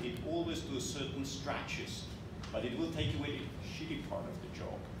limited always to a certain stretches, but it will take away the shitty part of the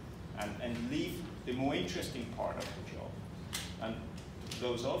job and leave the more interesting part of the job. And to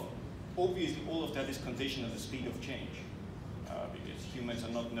close off, obviously all of that is conditioned on the speed of change, because humans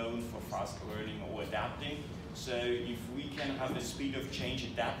are not known for fast learning or adapting. So if we can have the speed of change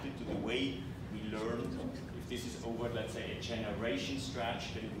adapted to the way we learn, if this is over, let's say, a generation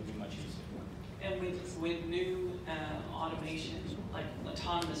stretch, then it will be much easier. And with new automation, like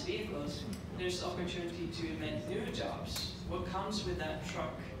autonomous vehicles, there's opportunity to invent new jobs. What comes with that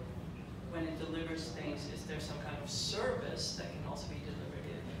truck when it delivers things? Is there some kind of service that can also be delivered?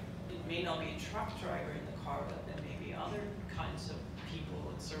 It may not be a truck driver in the car, but there may be other kinds of people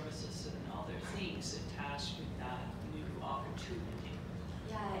and services and other things attached with that new opportunity.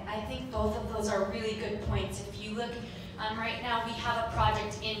 Yeah, I think both of those are really good points. If you look, right now we have a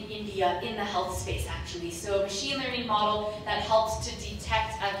project in India in the health space actually. So a machine learning model that helps to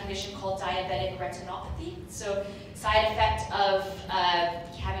detect a condition called diabetic retinopathy. So side effect of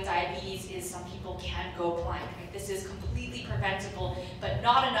having diabetes is some people can go blind. Right? This is completely preventable, but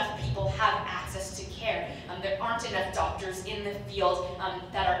not enough people have access to care. There aren't enough doctors in the field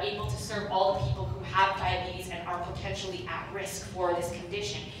that are able to serve all the people who have diabetes and are potentially at risk for this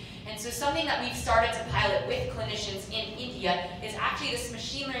condition. And so something that we've started to pilot with clinicians in India is actually this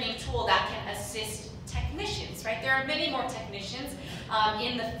machine learning tool that can assist technicians, right? There are many more technicians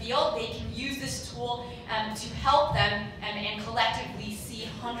in the field. They can use this tool to help them and collectively see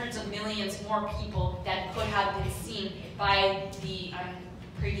hundreds of millions more people that could have been seen by the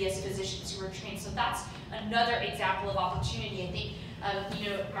previous physicians who were trained. So that's another example of opportunity. I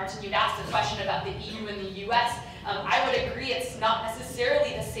think, Martin, you'd asked a question about the EU and the US. I would agree it's not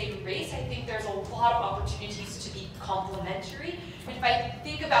necessarily the same race. I think there's a lot of opportunities to be complementary. And if I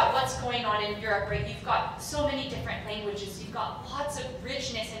think about what's going on in Europe, right, you've got so many different languages, you've got lots of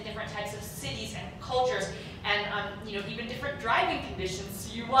richness in different types of cities and cultures, and even different driving conditions.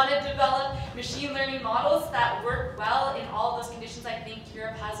 So you want to develop machine learning models that work well in all of those conditions. I think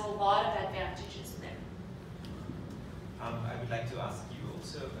Europe has a lot of advantages there. I would like to ask you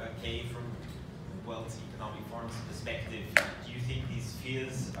also, Kay, from World Economic Forum's perspective, do you think these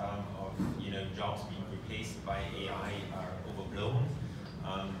fears of jobs being replaced by AI are overblown?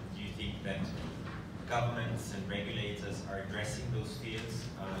 Do you think that governments and regulators are addressing those fears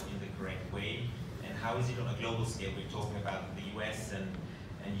in the correct way? And how is it on a global scale? We're talking about the US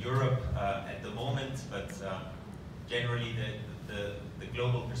and Europe at the moment, but generally the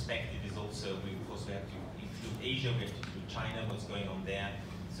global perspective is also, of course we have to include Asia, we have to include China, what's going on there.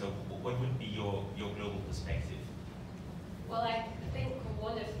 So what would be your global perspective? Well, I think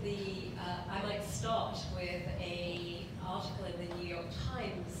one of the, I might start with an article in the New York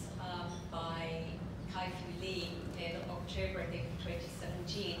Times by Kai-Fu Lee in October, I think, of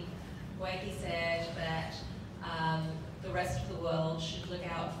 2017, where he said that the rest of the world should look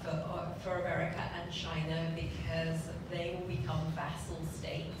out for America and China because they will become vassal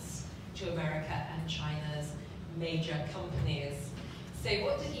states to America and China's major companies. So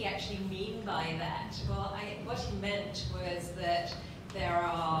what did he actually mean by that? Well, what he meant was that there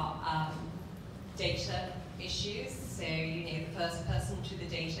are data issues. So, the first person to the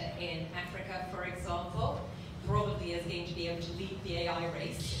data in Africa, for example, probably is going to be able to lead the AI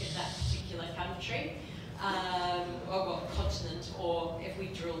race in that particular country, or continent, or if we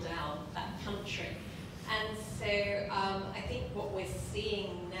drill down, that country. And so I think what we're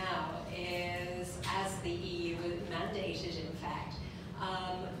seeing now is, as the EU mandated, in fact,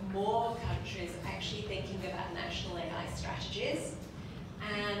 more countries actually thinking about national AI strategies,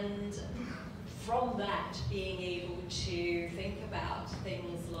 and from that being able to think about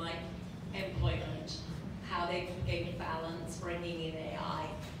things like employment, how they're going to balance bringing in AI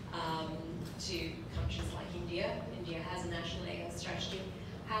to countries like India. India has a national AI strategy.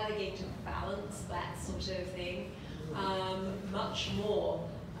 How they're going to balance that sort of thing much more.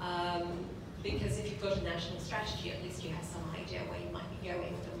 Because if you've got a national strategy, at least you have some idea where you might be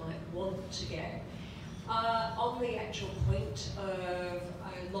going or might want to go. On the actual point of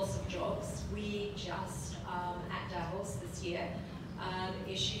loss of jobs, we just, at Davos this year,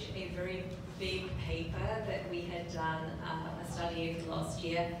 issued a very big paper that we had done a study of last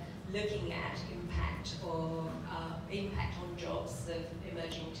year, looking at impact on jobs of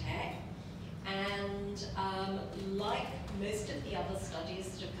emerging tech. And like most of the other studies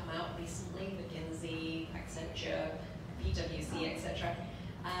that have come out recently, McKinsey, Accenture, PwC, etc.,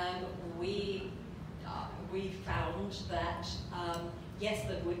 we found that yes,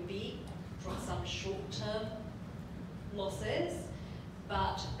 there would be some short-term losses,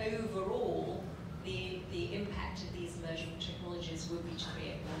 but overall, the impact of these emerging technologies will be to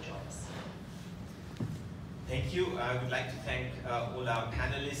create more jobs. Thank you. I would like to thank all our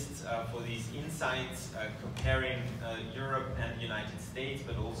panelists for these insights, comparing Europe and the United States,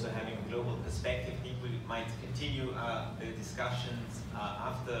 but also having a global perspective. I think we might continue the discussions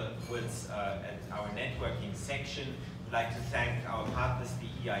afterwards at our networking section. I'd like to thank our partners,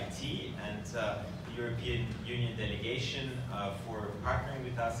 the EIT and the European Union delegation for partnering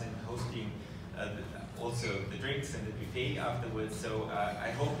with us and hosting also the drinks and the buffet afterwards. So I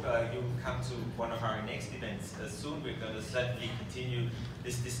hope you will come to one of our next events soon. We're going to certainly continue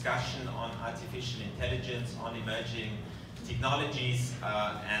this discussion on artificial intelligence, on emerging technologies,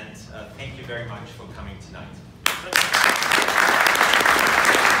 and thank you very much for coming tonight.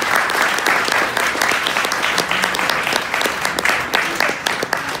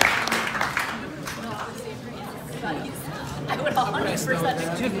 I would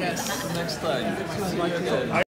 100% agree. Yes, next time.